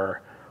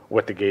more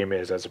what the game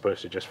is as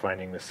opposed to just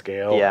finding the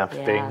scale of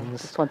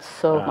things. This one's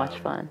so much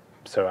fun.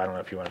 So I don't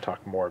know if you want to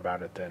talk more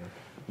about it then.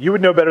 You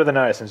would know better than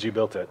I since you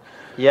built it.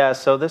 Yeah,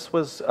 so this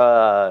was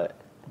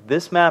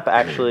this map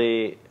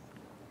actually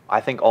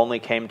I think only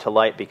came to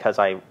light because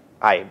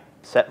I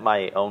set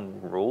my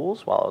own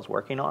rules while I was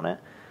working on it.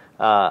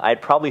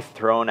 I'd probably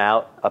thrown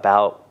out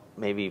about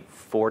maybe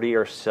 40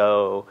 or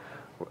so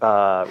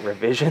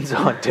revisions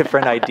on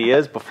different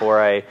ideas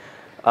before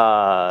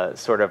I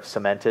sort of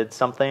cemented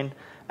something.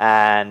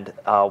 And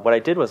what I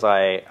did was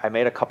I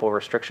made a couple of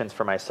restrictions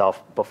for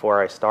myself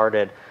before I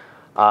started,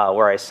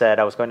 where I said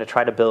I was going to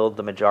try to build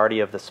the majority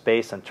of the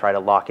space and try to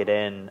lock it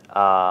in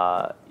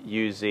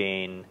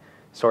using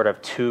sort of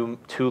two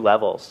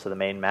levels to the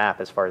main map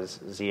as far as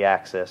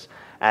z-axis,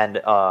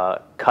 and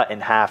cut in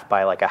half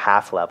by like a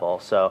half level.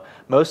 So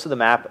most of the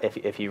map,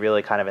 if you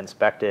really kind of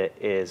inspect it,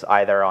 is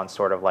either on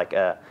sort of like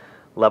a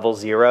level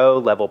 0,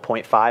 level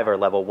 0.5, or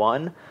level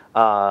 1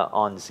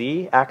 on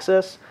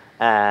z-axis.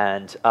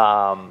 And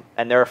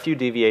there are a few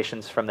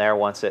deviations from there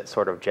once it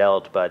sort of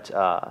gelled, but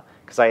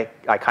because I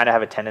kind of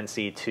have a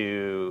tendency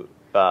to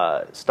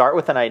start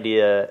with an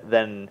idea,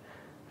 then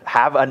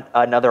have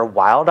another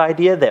wild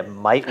idea that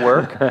might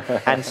work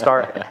and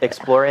start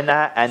exploring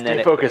that, and then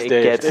it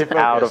gets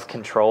out of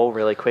control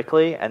really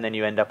quickly, and then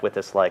you end up with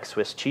this like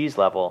Swiss cheese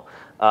level,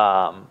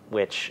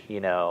 which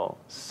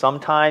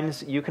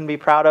sometimes you can be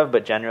proud of,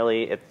 but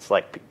generally it's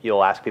like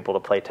you'll ask people to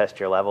play test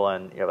your level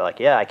and you're like,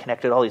 yeah, I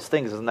connected all these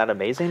things, isn't that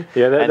amazing?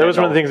 Yeah, that was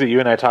one of the things that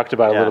you and I talked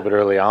about a little bit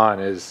early on,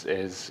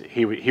 is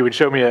he would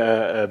show me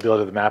a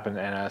build of the map and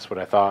ask what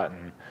I thought,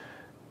 and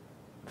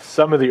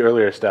some of the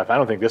earlier stuff, I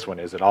don't think this one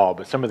is at all,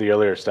 but some of the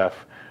earlier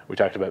stuff, we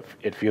talked about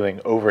it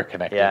feeling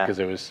over-connected, because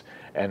it was,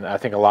 and I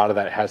think a lot of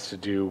that has to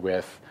do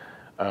with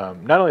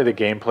not only the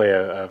gameplay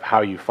of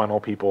how you funnel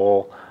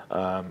people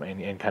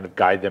and kind of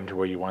guide them to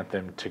where you want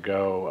them to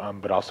go,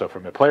 but also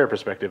from a player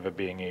perspective of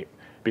being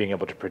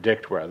able to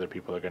predict where other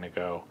people are going to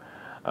go.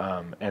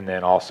 And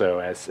then also,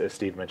 as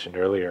Steve mentioned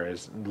earlier,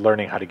 is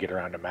learning how to get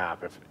around a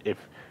map.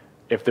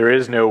 If there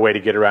is no way to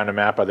get around a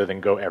map other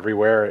than go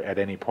everywhere at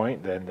any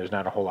point, then there's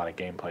not a whole lot of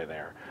gameplay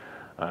there.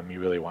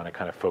 You really want to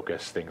kind of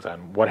focus things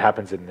on what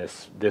happens in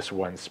this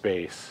one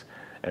space,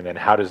 and then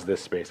how does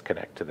this space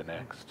connect to the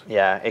next.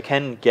 Yeah, it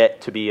can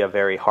get to be a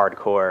very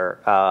hardcore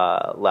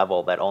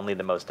level that only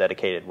the most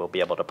dedicated will be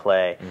able to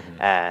play.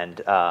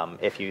 And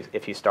if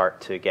you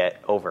start to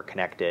get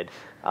over-connected,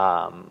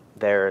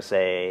 there's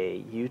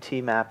a UT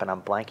map, and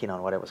I'm blanking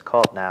on what it was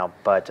called now,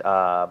 but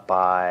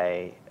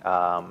by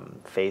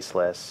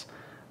Faceless,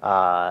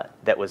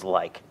 that was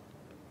like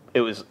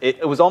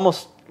it was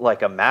almost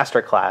like a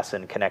masterclass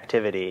in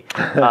connectivity.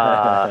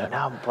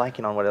 Now I'm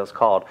blanking on what it was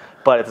called,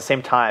 but at the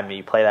same time,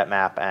 you play that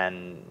map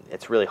and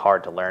it's really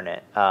hard to learn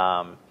it.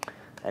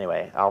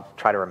 Anyway, I'll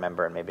try to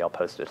remember and maybe I'll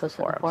post it to the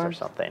forums or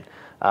something. It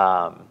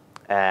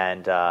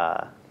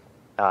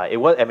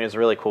was, I mean, it was a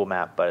really cool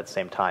map, but at the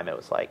same time, it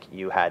was like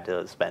you had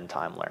to spend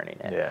time learning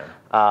it. Yeah.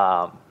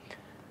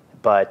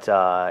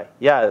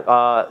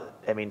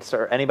 I mean,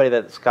 anybody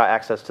that's got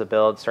access to the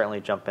build, certainly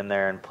jump in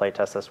there and play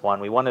test this one.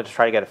 We wanted to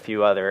try to get a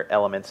few other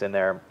elements in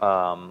there,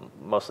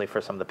 mostly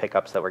for some of the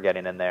pickups that we're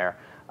getting in there.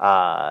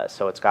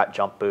 So it's got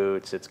jump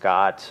boots, it's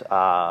got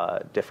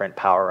different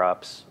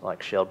power-ups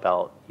like shield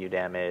belt, U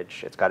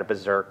damage. It's got a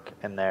berserk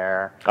in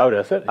there. Oh,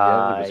 does it?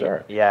 Yeah, the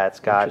berserk. Yeah, it's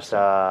got.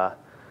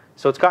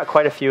 So it's got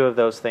quite a few of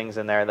those things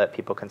in there that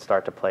people can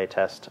start to play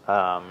test.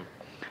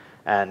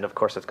 And of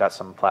course, it's got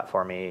some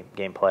platformy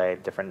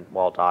gameplay, different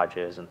wall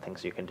dodges and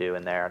things you can do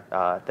in there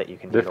that you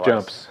can lift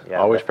utilize. Jumps. Yeah,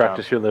 always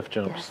practice your lift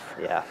jumps.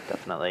 Yes. Yeah,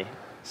 definitely.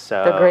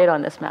 So They're great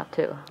on this map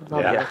too.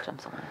 Love Yeah. the lift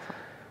jumps on this one.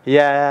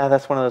 yeah,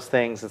 that's one of those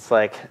things. It's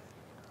like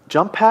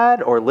jump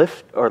pad or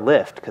lift,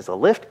 because the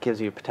lift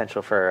gives you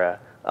potential for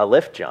a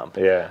lift jump.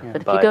 Yeah.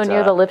 But if you go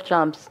near the lift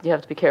jumps, you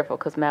have to be careful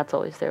because Matt's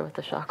always there with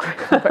the shock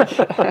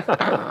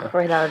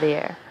right out of the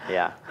air.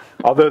 Yeah.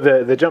 Although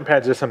the jump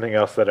pads is something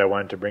else that I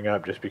wanted to bring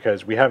up just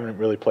because we haven't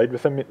really played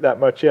with them that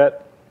much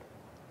yet.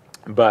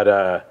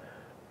 But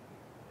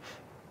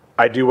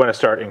I do want to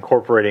start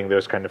incorporating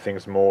those kind of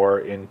things more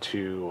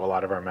into a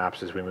lot of our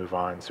maps as we move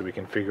on so we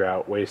can figure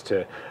out ways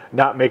to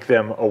not make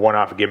them a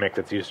one-off gimmick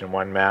that's used in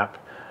one map,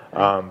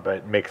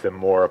 but make them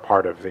more a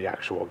part of the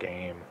actual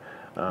game.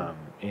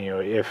 You know,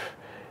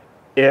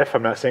 if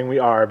I'm not saying we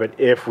are, but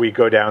if we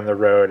go down the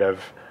road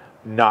of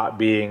not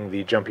being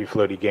the jumpy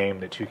floaty game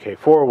that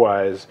 2K4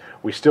 was,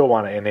 we still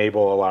want to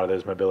enable a lot of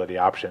those mobility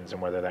options,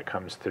 and whether that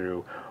comes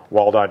through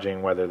wall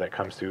dodging, whether that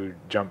comes through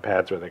jump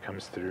pads, whether that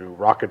comes through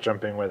rocket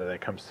jumping, whether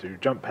that comes through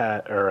jump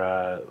pad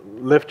or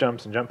lift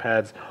jumps and jump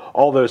pads,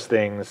 all those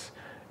things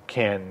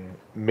can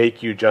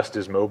make you just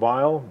as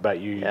mobile, but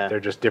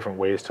they're just different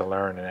ways to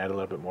learn and add a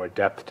little bit more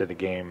depth to the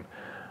game.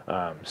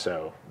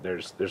 So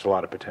there's a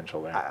lot of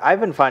potential there. I've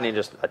been finding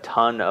just a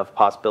ton of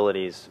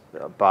possibilities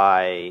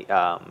by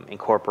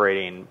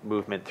incorporating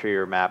movement through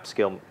your map,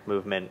 skill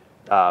movement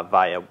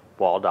via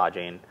wall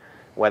dodging,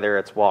 whether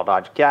it's wall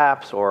dodge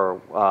gaps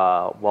or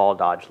wall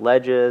dodge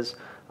ledges,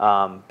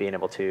 being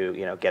able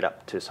to get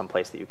up to some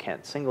place that you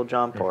can't single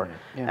jump,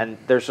 and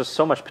there's just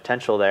so much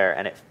potential there,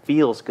 and it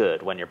feels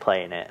good when you're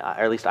playing it, or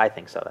at least I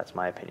think so. That's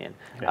my opinion.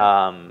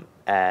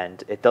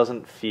 And it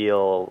doesn't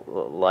feel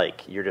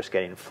like you're just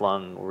getting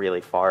flung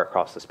really far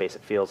across the space.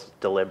 It feels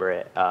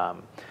deliberate.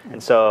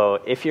 And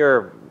so if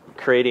you're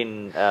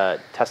creating,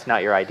 testing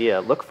out your idea,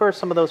 look for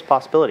some of those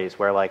possibilities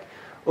where like,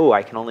 oh,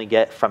 I can only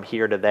get from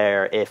here to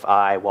there if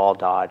I wall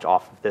dodge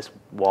off of this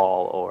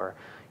wall, or,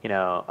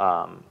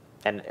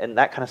 and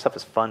that kind of stuff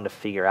is fun to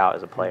figure out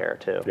as a player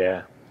too.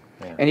 Yeah.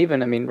 And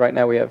even, I mean, right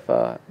now we have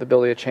the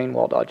ability to chain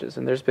wall dodges,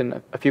 and there's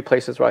been a few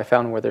places where I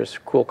found where there's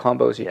cool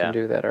combos you can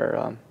do that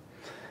are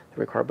that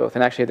require both.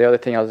 And actually, the other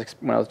thing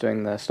when I was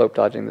doing the slope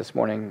dodging this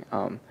morning,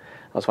 I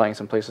was finding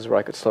some places where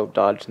I could slope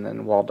dodge and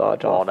then wall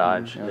dodge. Wall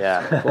dodge,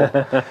 yeah. Cool.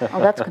 Oh,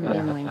 that's going to be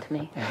annoying to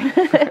me.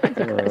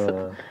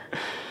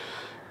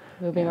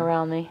 Moving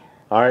around me.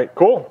 All right,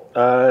 cool.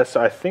 So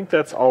I think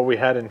that's all we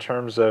had in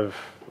terms of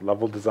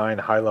level design,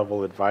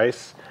 high-level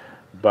advice.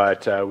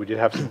 But we did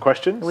have some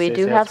questions. We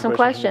do have some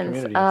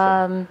questions.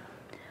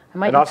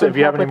 And also, if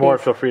you have any more,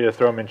 feel free to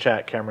throw them in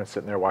chat. Cameron's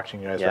sitting there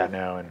watching you guys right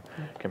now and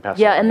can pass.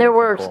 Yeah, and there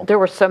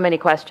were so many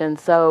questions.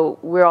 So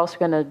we're also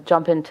going to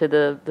jump into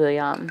the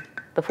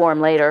forum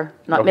later.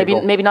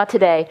 Maybe not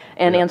today,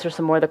 and answer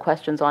some more of the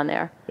questions on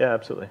there. Yeah,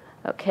 absolutely.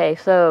 Okay,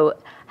 so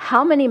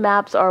how many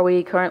maps are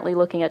we currently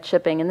looking at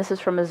shipping? And this is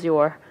from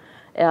Azure.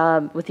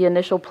 With the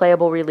initial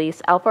playable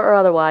release, alpha or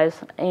otherwise,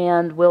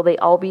 and will they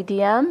all be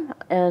DM?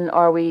 And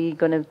are we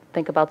going to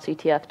think about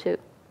CTF too?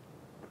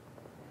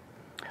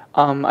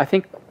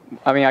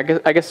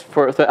 I guess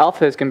for the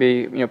alpha is going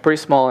to be pretty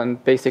small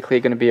and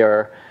basically going to be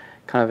our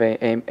kind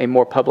of a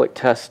more public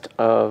test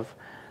of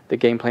the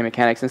gameplay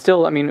mechanics. And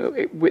still,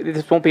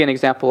 this won't be an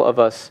example of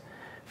us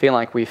feeling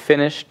like we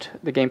finished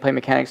the gameplay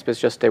mechanics, but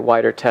it's just a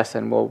wider test,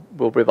 and we'll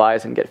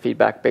revise and get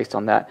feedback based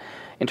on that.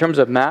 In terms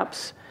of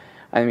maps,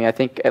 I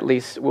think at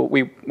least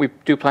we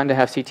do plan to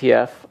have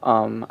CTF.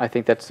 I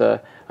think that's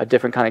a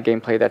different kind of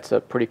gameplay that's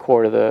pretty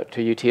core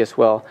to UT as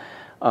well.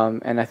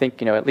 And I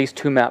think at least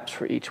 2 maps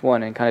for each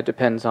one, and kind of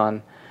depends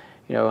on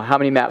how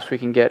many maps we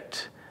can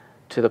get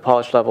to the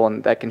polished level,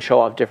 and that can show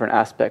off different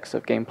aspects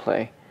of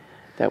gameplay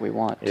that we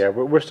want. Yeah,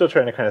 we're still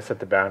trying to kind of set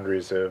the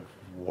boundaries of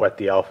what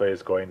the alpha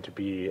is going to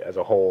be as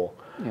a whole.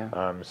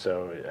 Yeah.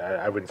 So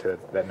I wouldn't say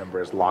that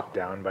number is locked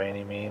down by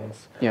any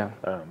means. Yeah.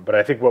 But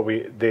I think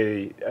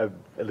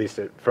at least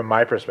from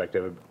my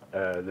perspective,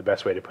 the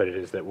best way to put it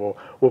is that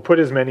we'll put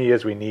as many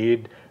as we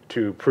need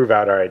to prove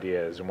out our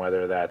ideas, and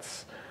whether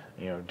that's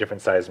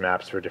different size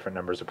maps for different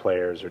numbers of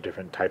players or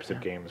different types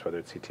of games, whether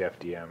it's CTF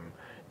DM,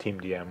 Team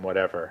DM,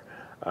 whatever.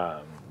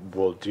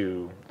 We'll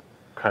do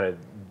kind of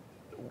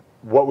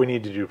what we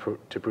need to do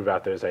to prove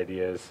out those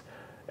ideas,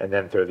 and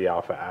then throw the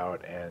alpha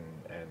out and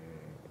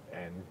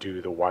do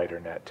the wider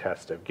net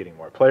test of getting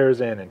more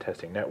players in and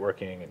testing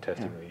networking and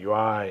testing the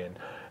UI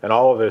and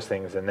all of those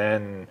things, and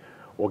then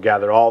we'll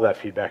gather all that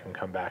feedback and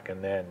come back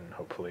and then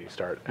hopefully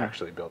start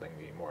actually building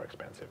the more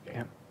expensive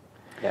game.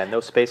 Yeah, and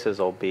those spaces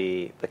will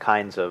be the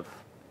kinds of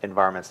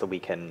environments that we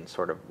can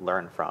sort of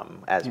learn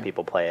from as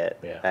people play it,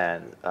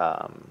 and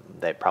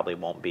they probably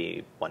won't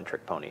be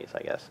one-trick ponies,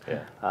 I guess.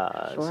 Sure.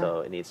 So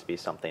it needs to be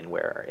something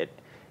where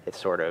it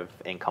sort of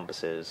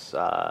encompasses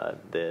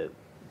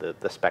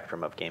the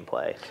spectrum of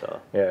gameplay. So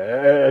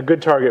yeah, a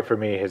good target for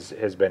me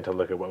has been to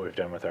look at what we've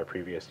done with our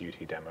previous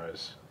UT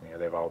demos. You know,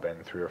 they've all been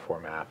 3 or 4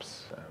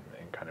 maps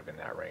and kind of in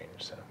that range.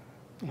 So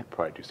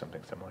probably do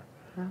something similar.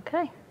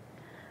 Okay.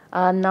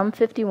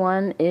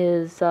 Num51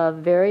 is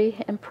very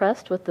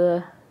impressed with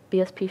the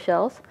BSP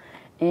shells,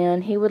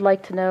 and he would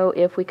like to know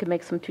if we could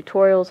make some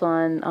tutorials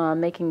on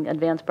making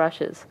advanced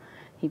brushes.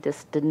 He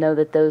just didn't know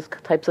that those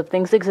types of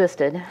things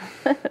existed.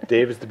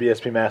 Dave is the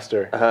BSP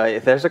master.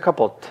 There's a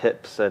couple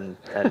tips, and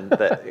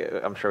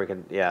that I'm sure we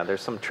can. Yeah,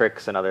 there's some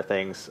tricks and other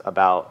things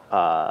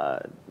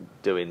about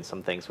doing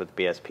some things with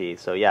BSP.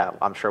 So yeah,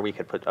 I'm sure we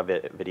could put a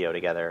video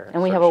together.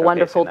 And we have a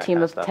wonderful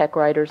team of tech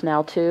writers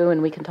now too, and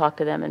we can talk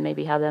to them and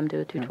maybe have them do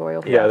a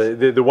tutorial. For us.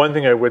 The one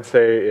thing I would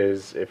say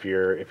is if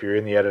you're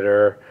in the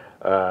editor,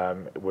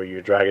 where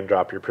you drag and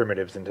drop your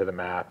primitives into the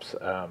maps,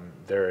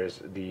 there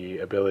is the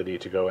ability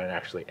to go and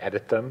actually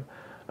edit them.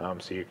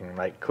 So you can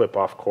like clip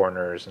off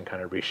corners and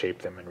kind of reshape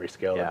them and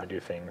rescale them and do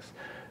things.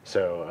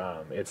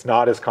 So it's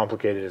not as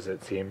complicated as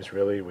it seems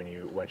really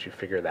once you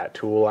figure that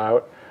tool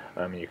out.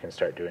 You can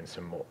start doing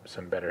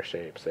some better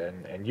shapes.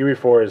 And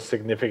UE4 is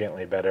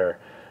significantly better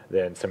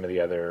than some of the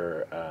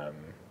other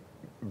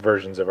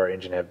versions of our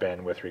engine have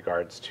been with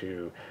regards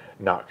to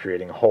not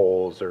creating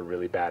holes or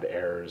really bad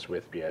errors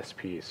with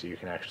BSP, so you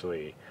can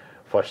actually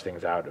flush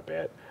things out a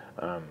bit.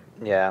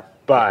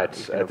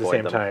 But at the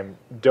same time,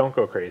 don't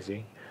go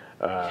crazy.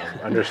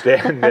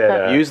 Understand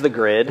that use the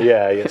grid.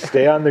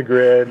 Stay on the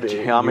grid.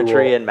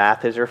 Geometry and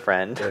math is your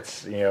friend.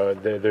 It's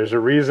there's a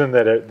reason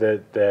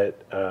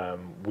that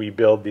we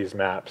build these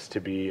maps to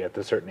be at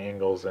the certain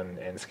angles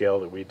and scale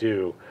that we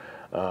do.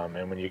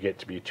 And when you get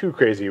to be too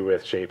crazy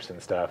with shapes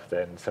and stuff,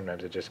 then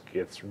sometimes it just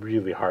gets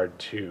really hard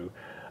to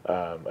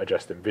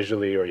adjust them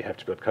visually, or you have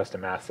to build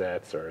custom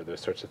assets or those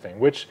sorts of things,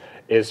 which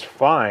is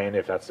fine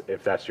if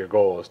that's your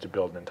goal, is to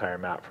build an entire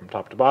map from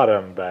top to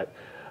bottom. But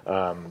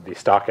the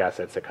stock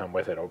assets that come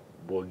with it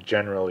will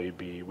generally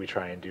be, we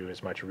try and do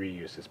as much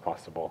reuse as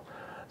possible,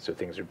 so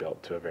things are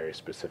built to a very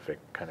specific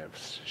kind of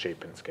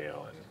shape and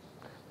scale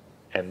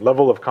and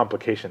level of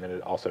complication that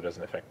it also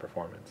doesn't affect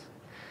performance.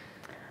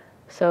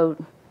 So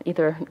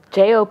either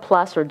JO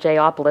Plus or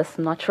Jopolis,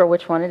 I'm not sure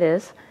which one it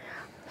is.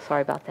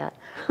 Sorry about that.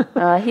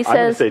 He says, I'm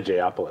going to say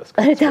Jopolis.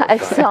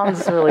 It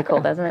sounds really cool,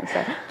 doesn't it?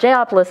 So,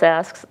 Jopolis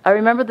asks, I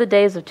remember the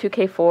days of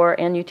 2K4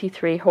 and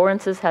UT3,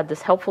 Horances had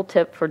this helpful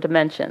tip for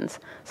dimensions,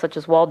 such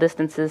as wall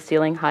distances,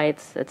 ceiling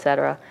heights,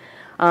 etc.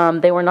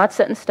 They were not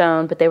set in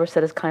stone, but they were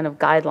set as kind of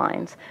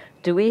guidelines.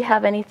 Do we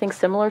have anything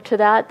similar to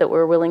that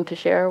we're willing to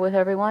share with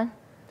everyone?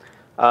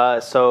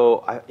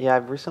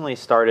 I've recently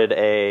started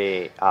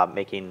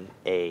making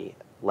a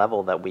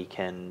level that we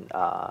can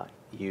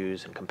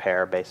use and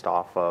compare based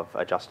off of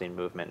adjusting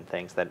movement and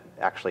things that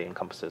actually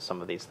encompasses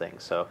some of these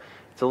things. So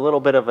it's a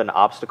little bit of an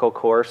obstacle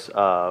course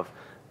of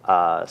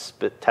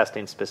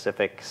testing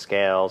specific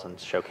scales and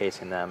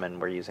showcasing them,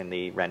 and we're using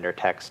the render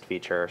text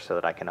feature so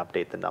that I can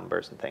update the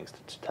numbers and things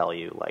to tell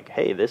you like,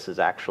 hey, this is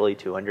actually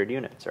 200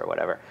 units or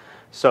whatever.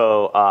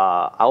 So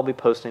I'll be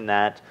posting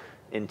that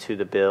into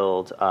the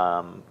build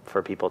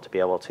for people to be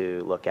able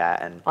to look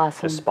at and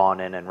just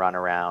spawn in and run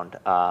around.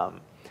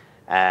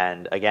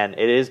 And again,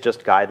 it is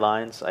just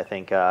guidelines. I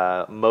think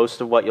most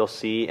of what you'll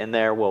see in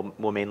there will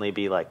mainly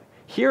be like,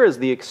 here is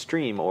the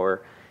extreme,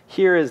 or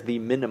here is the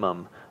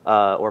minimum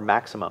or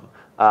maximum.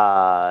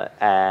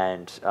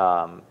 And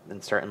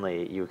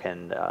certainly you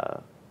can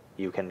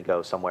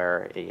go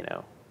somewhere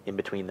in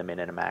between the min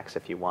and a max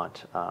if you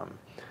want.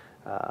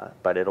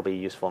 But it'll be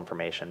useful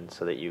information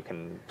so that you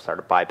can sort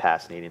of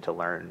bypass needing to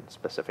learn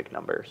specific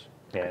numbers.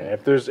 Yeah,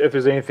 if there's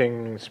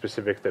anything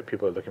specific that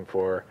people are looking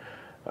for,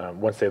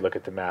 once they look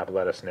at the map,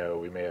 let us know.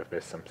 We may have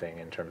missed something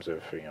in terms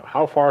of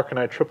how far can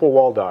I triple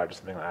wall dodge,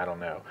 something like, I don't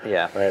know.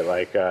 Yeah. Right.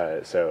 Like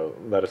so,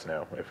 let us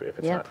know if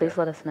it's not please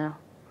there. let us know.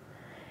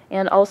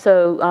 And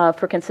also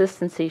for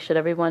consistency, should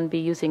everyone be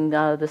using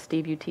the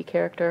Steve UT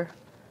character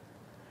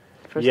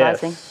for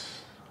sizing?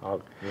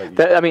 I'll let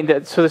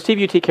you So the Steve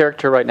UT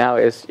character right now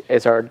is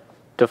our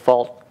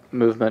default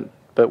movement,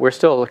 but we're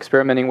still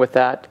experimenting with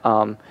that.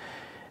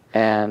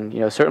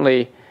 And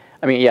certainly,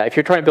 if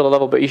you're trying to build a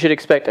level, but you should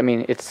expect,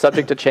 it's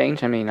subject to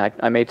change.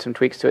 I made some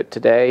tweaks to it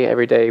today.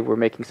 Every day we're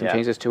making some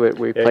changes to it.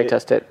 We play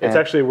test it. It's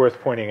actually worth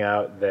pointing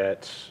out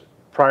that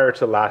prior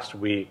to last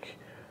week,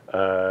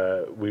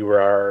 we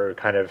were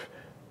kind of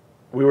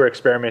we were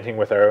experimenting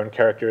with our own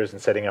characters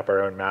and setting up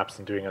our own maps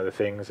and doing other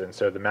things, and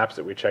so the maps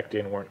that we checked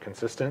in weren't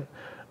consistent.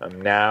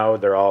 Now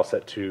they're all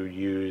set to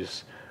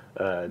use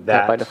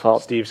that by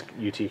default. Steve's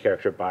UT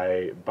character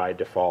by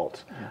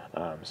default.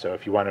 So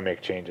if you want to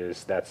make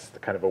changes, that's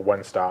kind of a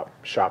one-stop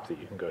shop that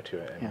you can go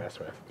to and mess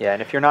with. Yeah,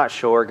 and if you're not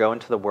sure, go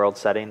into the world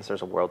settings.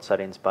 There's a world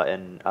settings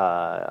button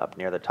up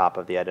near the top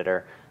of the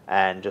editor,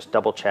 and just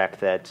double check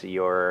that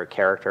your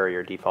character or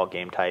your default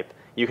game type,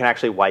 you can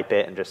actually wipe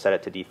it and just set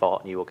it to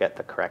default, and you will get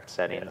the correct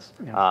settings.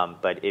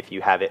 But if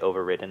you have it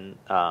overridden,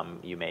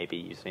 you may be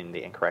using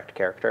the incorrect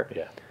character.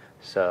 Yeah.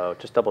 So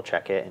just double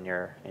check it in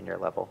your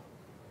level.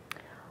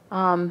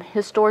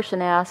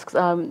 Histortion asks,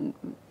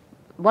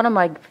 one of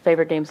my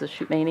favorite games is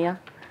Shootmania,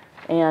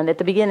 and at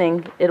the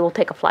beginning it will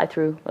take a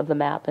fly-through of the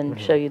map and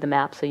show you the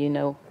map so you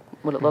know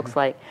what it looks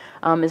like.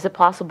 Is it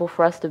possible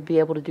for us to be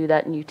able to do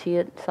that in UT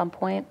at some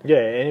point? Yeah,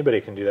 anybody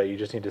can do that. You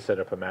just need to set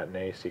up a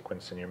matinee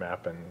sequence in your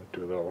map and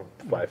do a little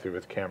fly-through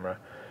with camera.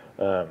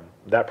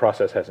 That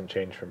process hasn't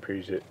changed from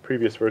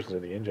previous versions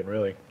of the engine,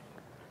 really.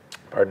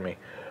 Pardon me.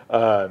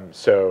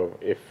 So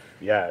if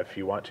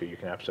you want to, you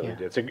can absolutely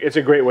do it. It's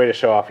a great way to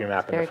show off your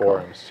map in the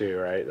forums too,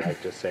 right?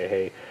 Like just say,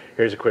 hey,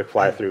 here's a quick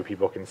fly-through.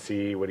 People can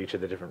see what each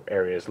of the different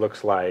areas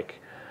looks like,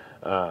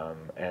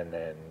 and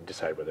then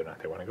decide whether or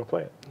not they want to go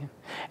play it. Yeah.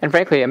 And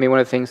frankly, I mean, one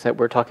of the things that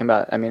we're talking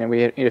about, I mean, we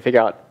need to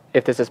figure out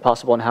if this is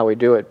possible and how we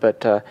do it.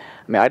 But I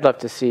mean, I'd love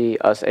to see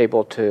us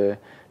able to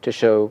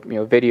show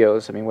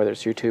videos. I mean, whether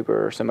it's YouTube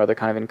or some other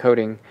kind of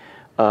encoding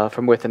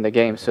from within the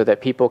game, so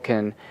that people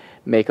can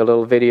make a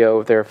little video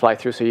of their fly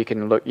through, so you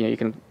can look, you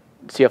can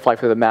see a fly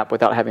through the map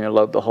without having to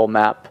load the whole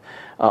map.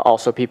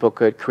 Also, people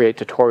could create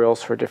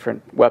tutorials for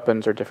different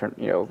weapons or different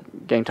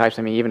game types.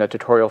 I mean, even a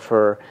tutorial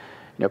for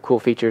cool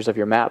features of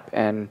your map,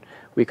 and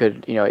we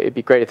could it'd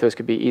be great if those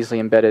could be easily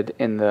embedded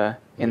in the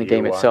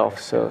game itself.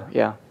 So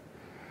so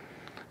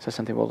that's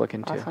something we'll look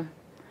into. Awesome.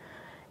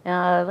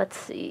 Let's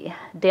see.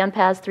 Dan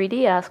Paz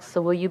 3D asks,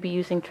 so will you be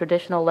using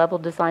traditional level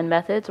design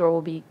methods, or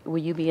will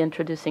you be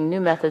introducing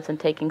new methods and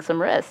taking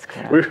some risks?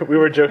 Yeah. We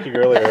were joking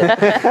earlier.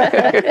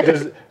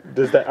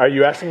 Are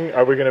you asking,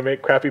 are we going to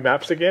make crappy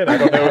maps again? I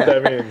don't know what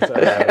that means.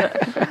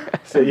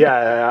 So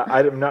yeah,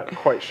 I'm not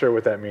quite sure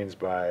what that means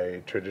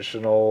by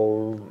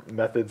traditional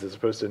methods as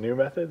opposed to new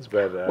methods.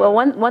 But well,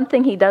 one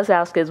thing he does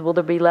ask is, will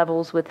there be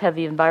levels with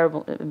heavy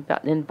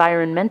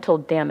environmental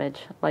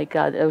damage, like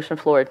the ocean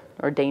floor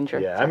or danger?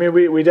 Yeah, I mean,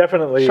 we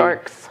definitely...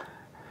 Sharks.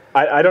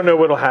 I don't know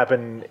what will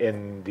happen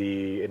in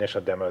the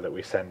initial demo that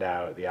we send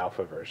out, the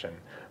alpha version.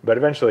 But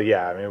eventually,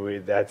 yeah, I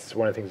mean, that's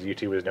one of the things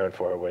UT was known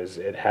for, was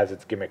it has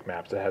its gimmick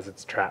maps, it has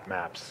its trap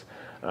maps.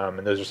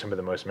 And those are some of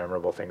the most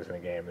memorable things in the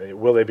game.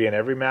 Will they be in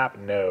every map?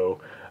 No.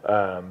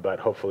 But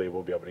hopefully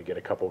we'll be able to get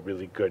a couple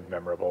really good,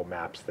 memorable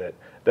maps that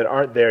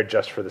aren't there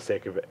just for the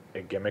sake of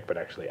a gimmick, but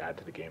actually add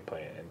to the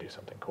gameplay and do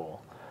something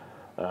cool.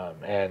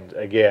 And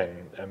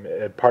again,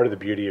 part of the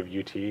beauty of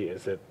UT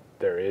is that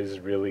there is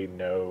really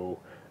no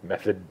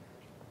method.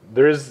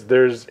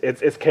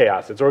 It's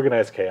chaos. It's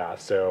organized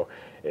chaos. So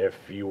if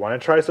you want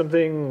to try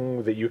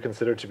something that you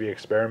consider to be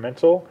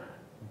experimental,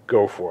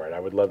 go for it. I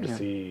would love to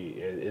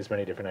see as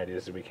many different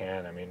ideas as we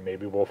can. I mean,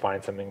 maybe we'll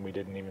find something we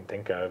didn't even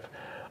think of,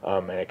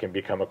 and it can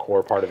become a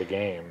core part of the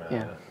game.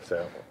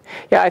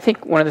 I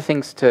think one of the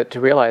things to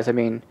realize, I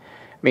mean,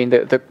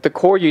 the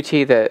core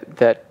UT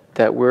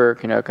that we're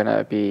going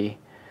to be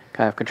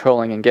kind of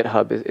controlling in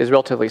GitHub is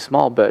relatively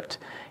small, but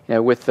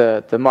with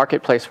the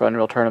marketplace for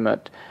Unreal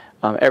Tournament,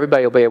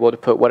 everybody will be able to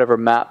put whatever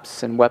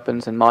maps and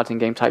weapons and mods and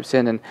game types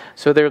in, and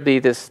so there'll be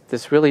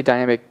this really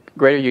dynamic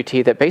greater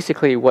UT that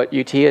basically what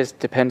UT is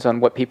depends on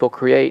what people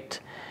create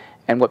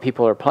and what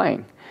people are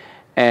playing.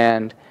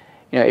 And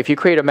if you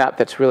create a map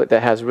that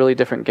has really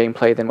different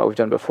gameplay than what we've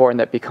done before, and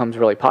that becomes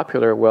really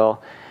popular,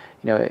 well,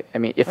 I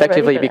mean,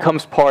 effectively it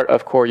becomes part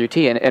of core UT,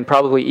 and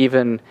probably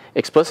even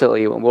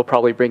explicitly we'll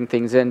probably bring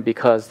things in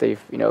because they've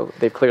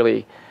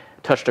clearly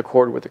touched a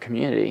chord with the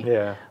community.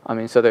 Yeah. I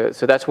mean, so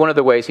that's one of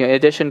the ways. In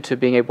addition to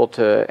being able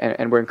to,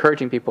 and we're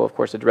encouraging people, of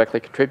course, to directly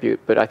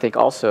contribute, but I think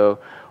also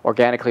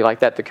organically like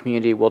that, the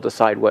community will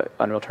decide what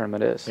Unreal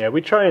Tournament is. Yeah,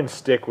 we try and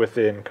stick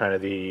within kind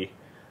of the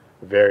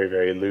very,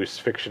 very loose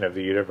fiction of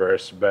the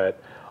universe, but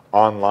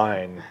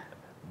online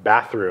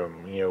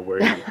bathroom,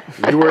 where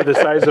you were the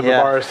size of a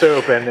bar of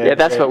soap, and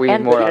that's what we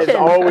need more of. It's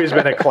always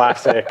been a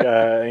classic.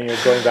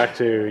 Going back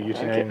to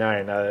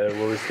UT99,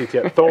 what was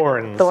TTF?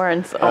 Thorns.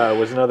 Thorns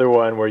was another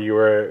one where you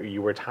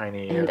were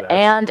tiny.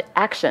 And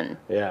action.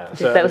 Yeah,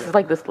 so that was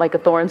like a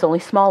Thorns, only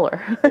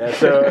smaller.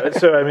 Yeah,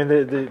 so I mean,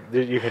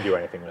 you can do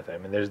anything with it. I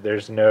mean,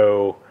 there's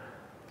no.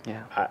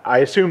 Yeah. I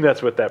assume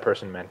that's what that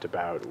person meant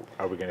about,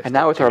 are we going to... And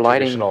now with our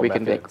lighting, we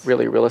can make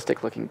really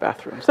realistic-looking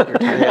bathrooms. Physical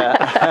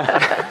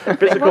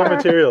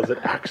materials. It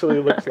actually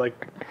looks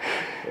like...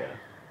 Yeah.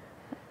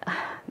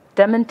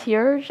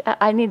 Dementiurge?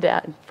 I need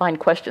to find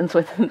questions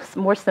with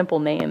more simple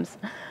names.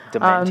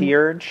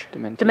 Dementiurge?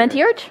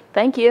 Dementiurge?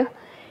 Thank you.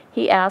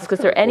 He asks, is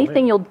there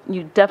anything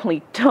you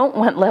definitely don't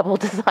want level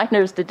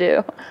designers to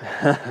do?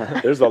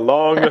 There's a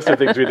long list of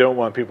things we don't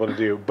want people to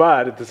do,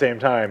 but at the same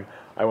time,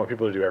 I want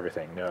people to do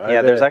everything. No,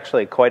 yeah, there's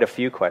actually quite a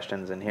few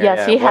questions in here.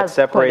 Yes, he what has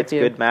separates quite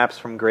a few. good maps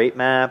from great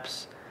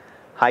maps?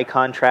 High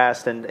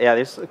contrast, and yeah,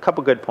 there's a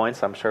couple good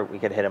points. I'm sure we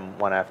could hit them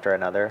one after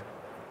another.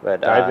 But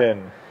dive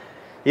in.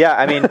 Yeah,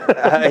 I mean,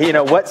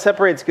 what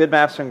separates good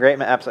maps from great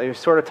maps? You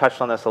sort of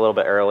touched on this a little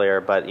bit earlier,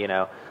 but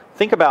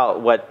think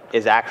about what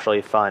is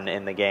actually fun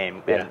in the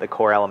game and the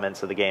core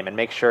elements of the game, and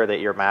make sure that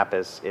your map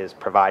is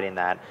providing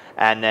that.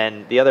 And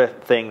then the other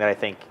thing that I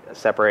think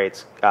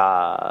separates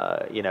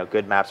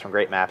good maps from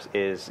great maps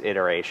is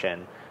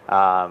iteration.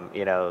 Some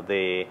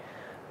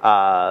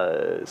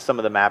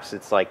of the maps,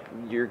 it's like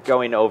you're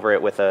going over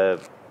it with a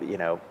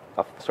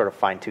sort of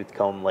fine-tooth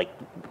comb, like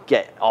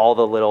get all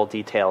the little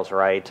details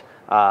right.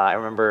 I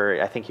remember,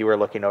 I think you were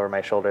looking over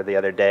my shoulder the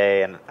other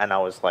day, and I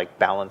was like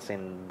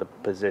balancing the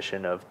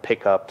position of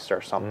pickups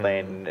or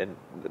something and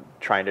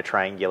trying to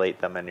triangulate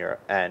them,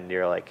 and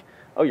you're like,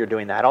 oh, you're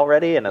doing that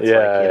already, and it's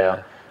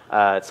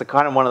it's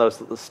kind of one of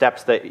those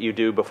steps that you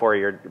do before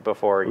you're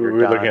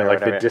We're done. looking at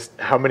like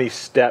how many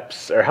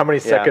steps or how many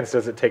seconds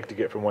does it take to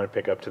get from one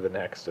pickup to the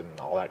next, and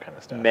all that kind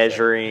of stuff.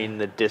 Measuring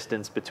the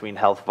distance between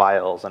health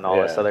vials and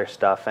all this other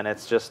stuff, and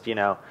it's just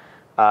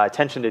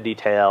attention to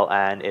detail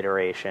and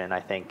iteration,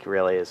 I think,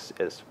 really is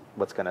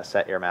what's going to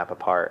set your map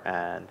apart,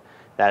 and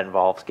that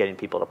involves getting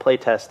people to play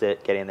test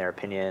it, getting their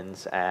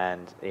opinions,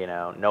 and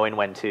knowing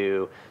when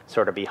to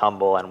sort of be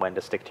humble and when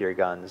to stick to your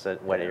guns, and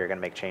whether you're going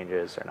to make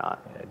changes or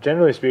not. Yeah,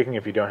 generally speaking,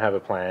 if you don't have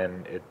a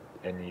plan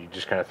and you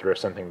just kind of throw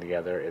something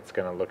together, it's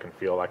going to look and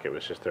feel like it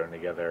was just thrown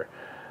together.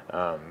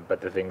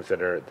 But the things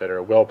that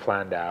are well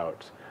planned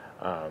out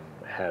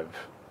have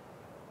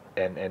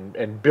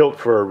and built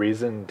for a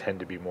reason tend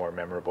to be more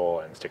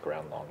memorable and stick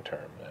around long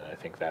term. And I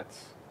think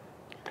that's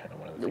kind of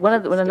one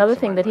of the things another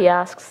thing that he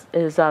asks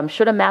is,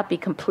 should a map be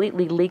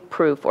completely leak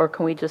proof, or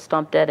can we just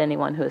stomp dead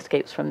anyone who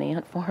escapes from the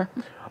ant farm?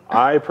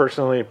 I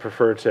personally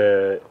prefer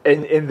to,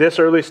 in this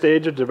early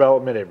stage of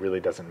development, it really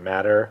doesn't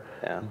matter.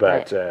 Yeah.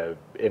 But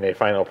in a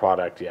final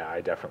product,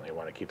 I definitely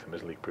want to keep them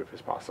as leak-proof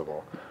as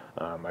possible.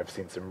 I've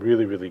seen some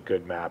really, really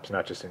good maps,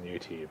 not just in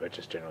UT, but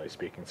just generally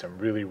speaking, some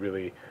really,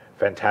 really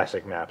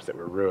fantastic maps that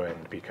were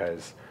ruined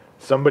because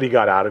somebody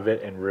got out of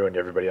it and ruined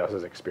everybody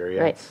else's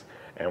experience.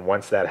 Right. And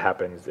once that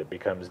happens, it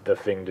becomes the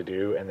thing to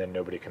do, and then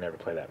nobody can ever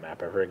play that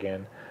map ever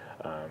again.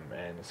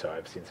 And so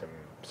I've seen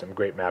some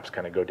great maps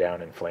kind of go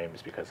down in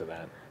flames because of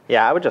that.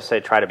 Yeah, I would just say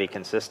try to be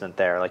consistent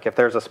there. Like if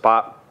there's a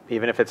spot,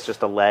 even if it's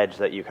just a ledge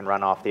that you can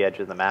run off the edge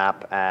of the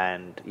map,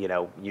 and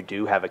you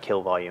do have a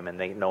kill volume,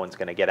 and no one's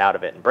going to get out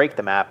of it and break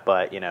the map,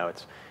 but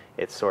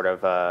it's sort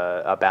of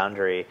a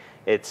boundary.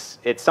 It's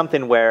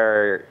something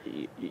where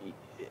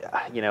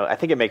I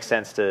think it makes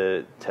sense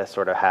to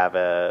sort of have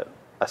a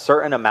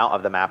certain amount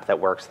of the map that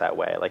works that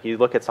way. Like you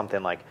look at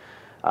something like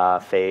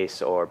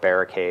Face or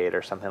Barricade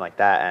or something like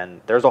that,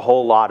 and there's a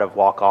whole lot of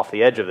walk off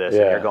the edge of this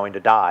and you're going to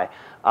die.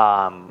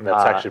 And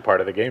that's actually part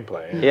of the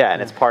gameplay. Yeah,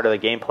 and it's part of the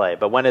gameplay.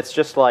 But when it's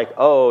just like,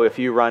 oh, if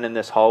you run in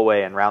this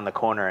hallway and round the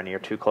corner and you're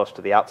too close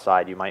to the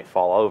outside, you might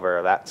fall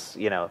over. That's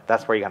where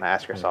you're going to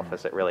ask yourself,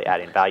 is it really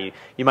adding value?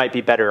 You might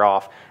be better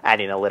off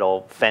adding a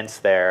little fence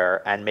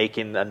there and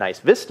making a nice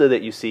vista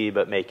that you see,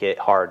 but make it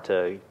hard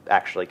to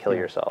actually kill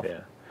yourself. Yeah,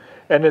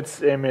 and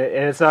it's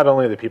not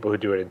only the people who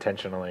do it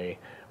intentionally,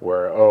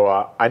 where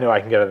I know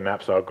I can get out of the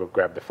map, so I'll go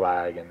grab the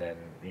flag and then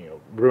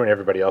ruin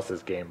everybody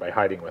else's game by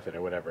hiding with it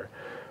or whatever.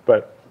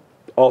 But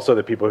also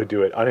the people who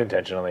do it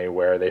unintentionally,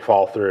 where they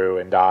fall through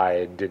and die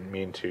and didn't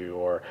mean to,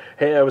 or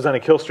hey, I was on a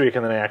kill streak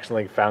and then I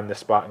accidentally found this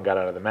spot and got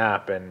out of the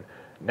map, and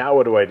now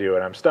what do I do?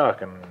 And I'm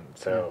stuck. And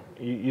so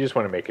you just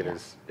want to make it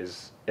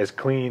as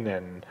clean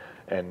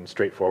and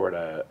straightforward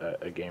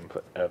a game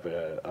of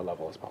a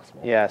level as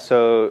possible. Yeah.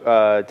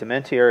 So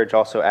Dementiurge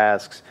also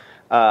asks,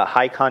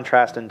 high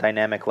contrast and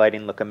dynamic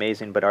lighting look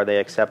amazing, but are they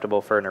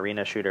acceptable for an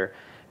arena shooter?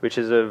 Which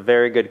is a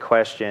very good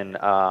question.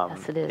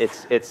 Yes, it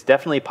is. It's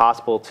definitely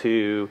possible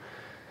to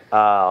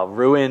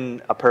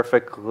ruin a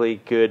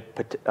perfectly good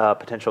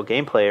potential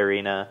gameplay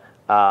arena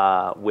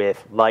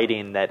with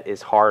lighting that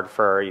is hard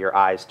for your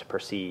eyes to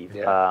perceive.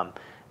 Yeah.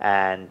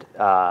 And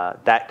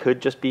that could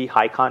just be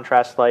high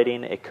contrast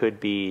lighting. It could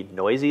be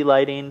noisy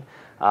lighting.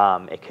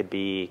 It could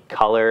be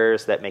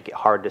colors that make it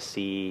hard to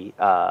see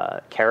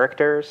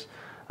characters,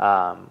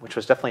 which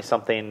was definitely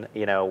something,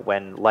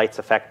 when lights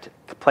affect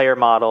player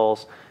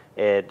models,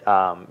 it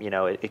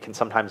can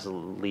sometimes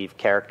leave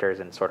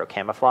characters in sort of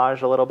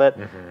camouflage a little bit.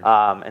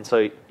 Mm-hmm. And so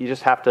you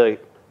just have to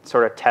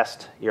sort of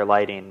test your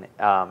lighting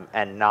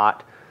and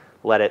not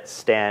let it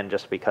stand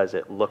just because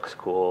it looks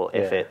cool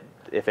if it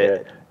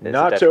is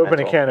not to open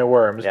a detrimental. can of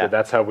worms, but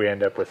that's how we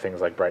end up with things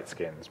like bright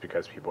skins,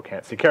 because people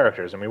can't see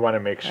characters, and we want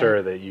to make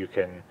sure that you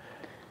can.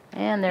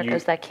 And there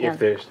goes that can.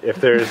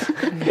 If there's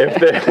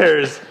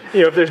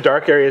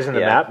dark areas in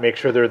the map, make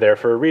sure they're there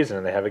for a reason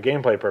and they have a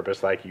gameplay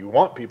purpose. Like you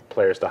want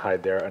players to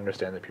hide there,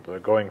 understand that people are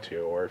going to,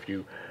 or if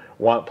you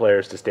want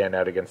players to stand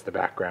out against the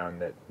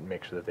background, that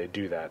make sure that they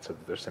do that, so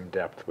that there's some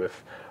depth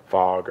with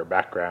fog or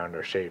background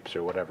or shapes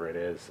or whatever it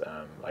is.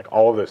 Like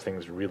all of those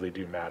things really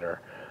do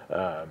matter.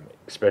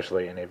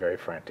 especially in a very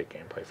frantic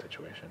gameplay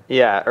situation.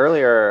 Yeah,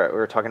 earlier we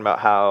were talking about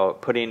how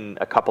putting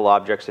a couple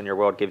objects in your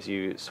world gives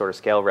you sort of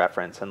scale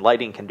reference, and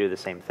lighting can do the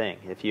same thing.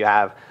 If you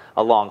have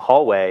a long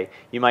hallway,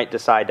 you might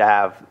decide to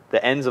have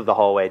the ends of the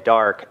hallway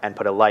dark and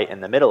put a light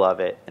in the middle of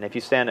it, and if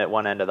you stand at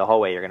one end of the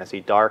hallway, you're going to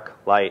see dark,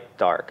 light,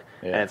 dark,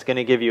 and it's going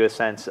to give you a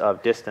sense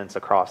of distance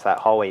across that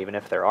hallway, even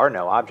if there are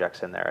no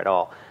objects in there at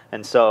all.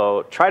 And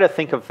so try to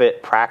think of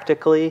it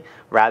practically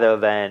rather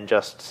than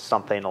just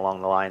something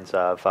along the lines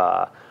of,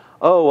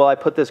 oh, well, I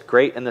put this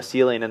grate in the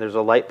ceiling and there's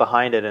a light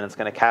behind it and it's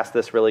going to cast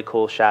this really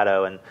cool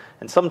shadow. And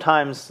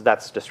sometimes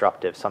that's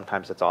disruptive.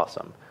 Sometimes it's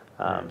awesome.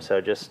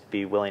 So just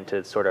be willing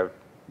to sort of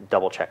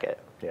double check it.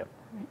 Yeah.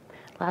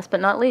 Last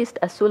but not least,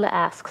 Asula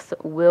asks,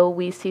 will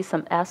we see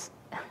some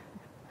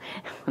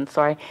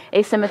asymmetry?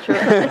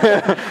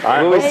 I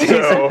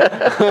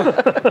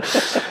hope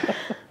so.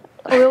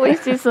 Will we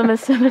see some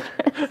asymmetry?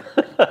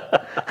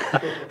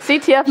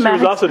 CTF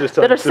maps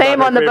that are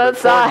same on the both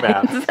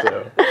sides. Maps,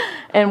 so.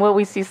 And will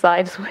we see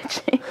side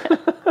switching?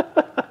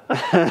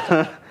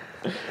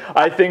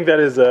 I think that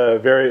is a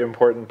very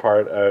important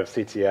part of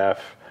CTF.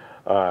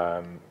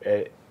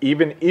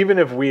 Even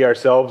if we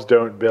ourselves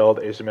don't build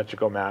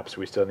asymmetrical maps,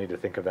 we still need to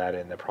think of that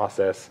in the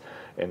process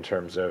in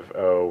terms of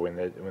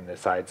when the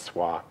sides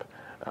swap.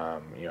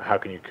 How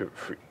can you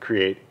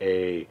create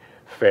a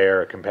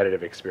fair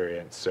competitive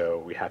experience? So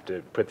we have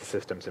to put the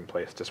systems in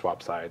place to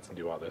swap sides and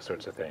do all those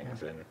sorts of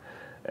things.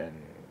 And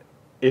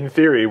in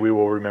theory, we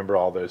will remember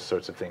all those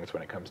sorts of things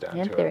when it comes down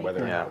to it,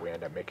 whether or not we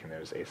end up making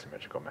those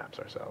asymmetrical maps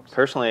ourselves.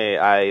 Personally,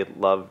 I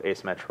love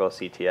asymmetrical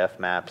CTF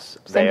maps.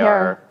 Same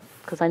here,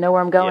 because I know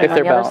where I'm going on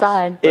the other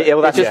side.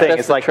 Well, that's the thing.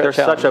 It's like there's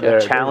such a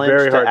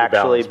challenge to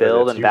actually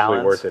build and balance. It's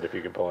usually worth it if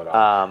you can pull it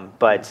off.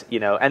 But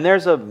and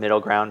there's a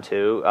middle ground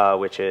too,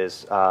 which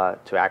is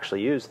to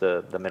actually use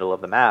the middle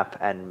of the map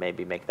and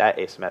maybe make that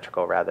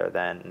asymmetrical rather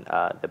than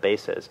the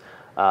bases.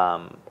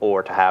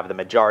 Or to have the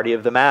majority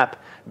of the map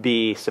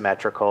be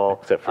symmetrical,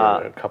 except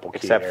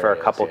for a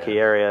couple key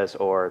areas,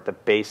 or the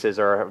bases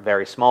are a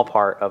very small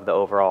part of the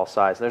overall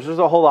size. There's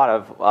a whole lot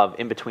of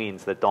in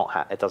betweens that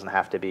it doesn't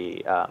have to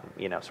be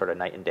sort of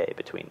night and day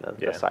between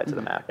the sides of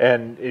the map.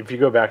 And if you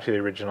go back to the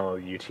original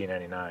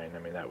UT99, I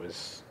mean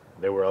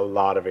there were a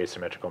lot of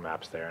asymmetrical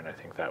maps there, and I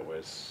think that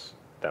was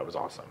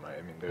awesome.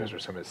 I mean, those are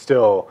some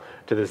still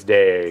to this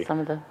day. Some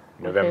of the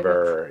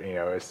November,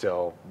 is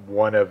still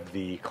one of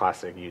the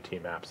classic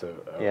UT maps of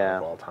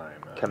all time.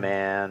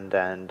 Command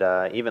and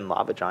even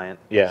Lava Giant.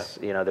 Yeah.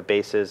 The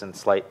bases and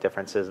slight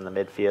differences in the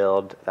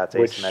midfield. That's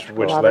asymmetrical.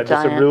 Which led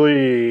to some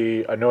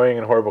really annoying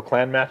and horrible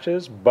clan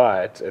matches,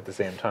 but at the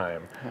same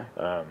time,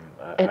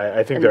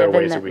 I think there are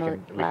ways that we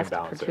can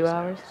balance for 2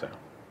 hours. So.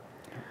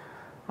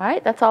 All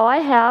right, that's all I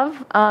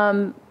have.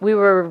 We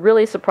were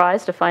really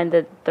surprised to find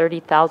that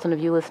 30,000 of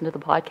you listened to the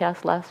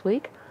podcast last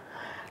week.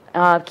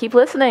 Keep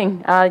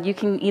listening. You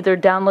can either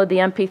download the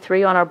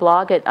MP3 on our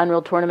blog at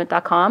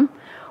unrealtournament.com,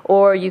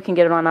 or you can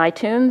get it on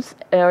iTunes,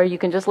 or you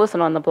can just listen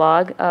on the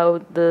blog.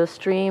 The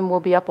stream will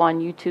be up on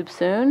YouTube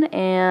soon,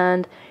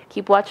 and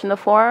keep watching the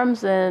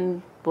forums,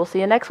 and we'll see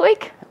you next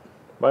week.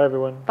 Bye,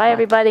 everyone. Bye,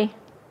 everybody.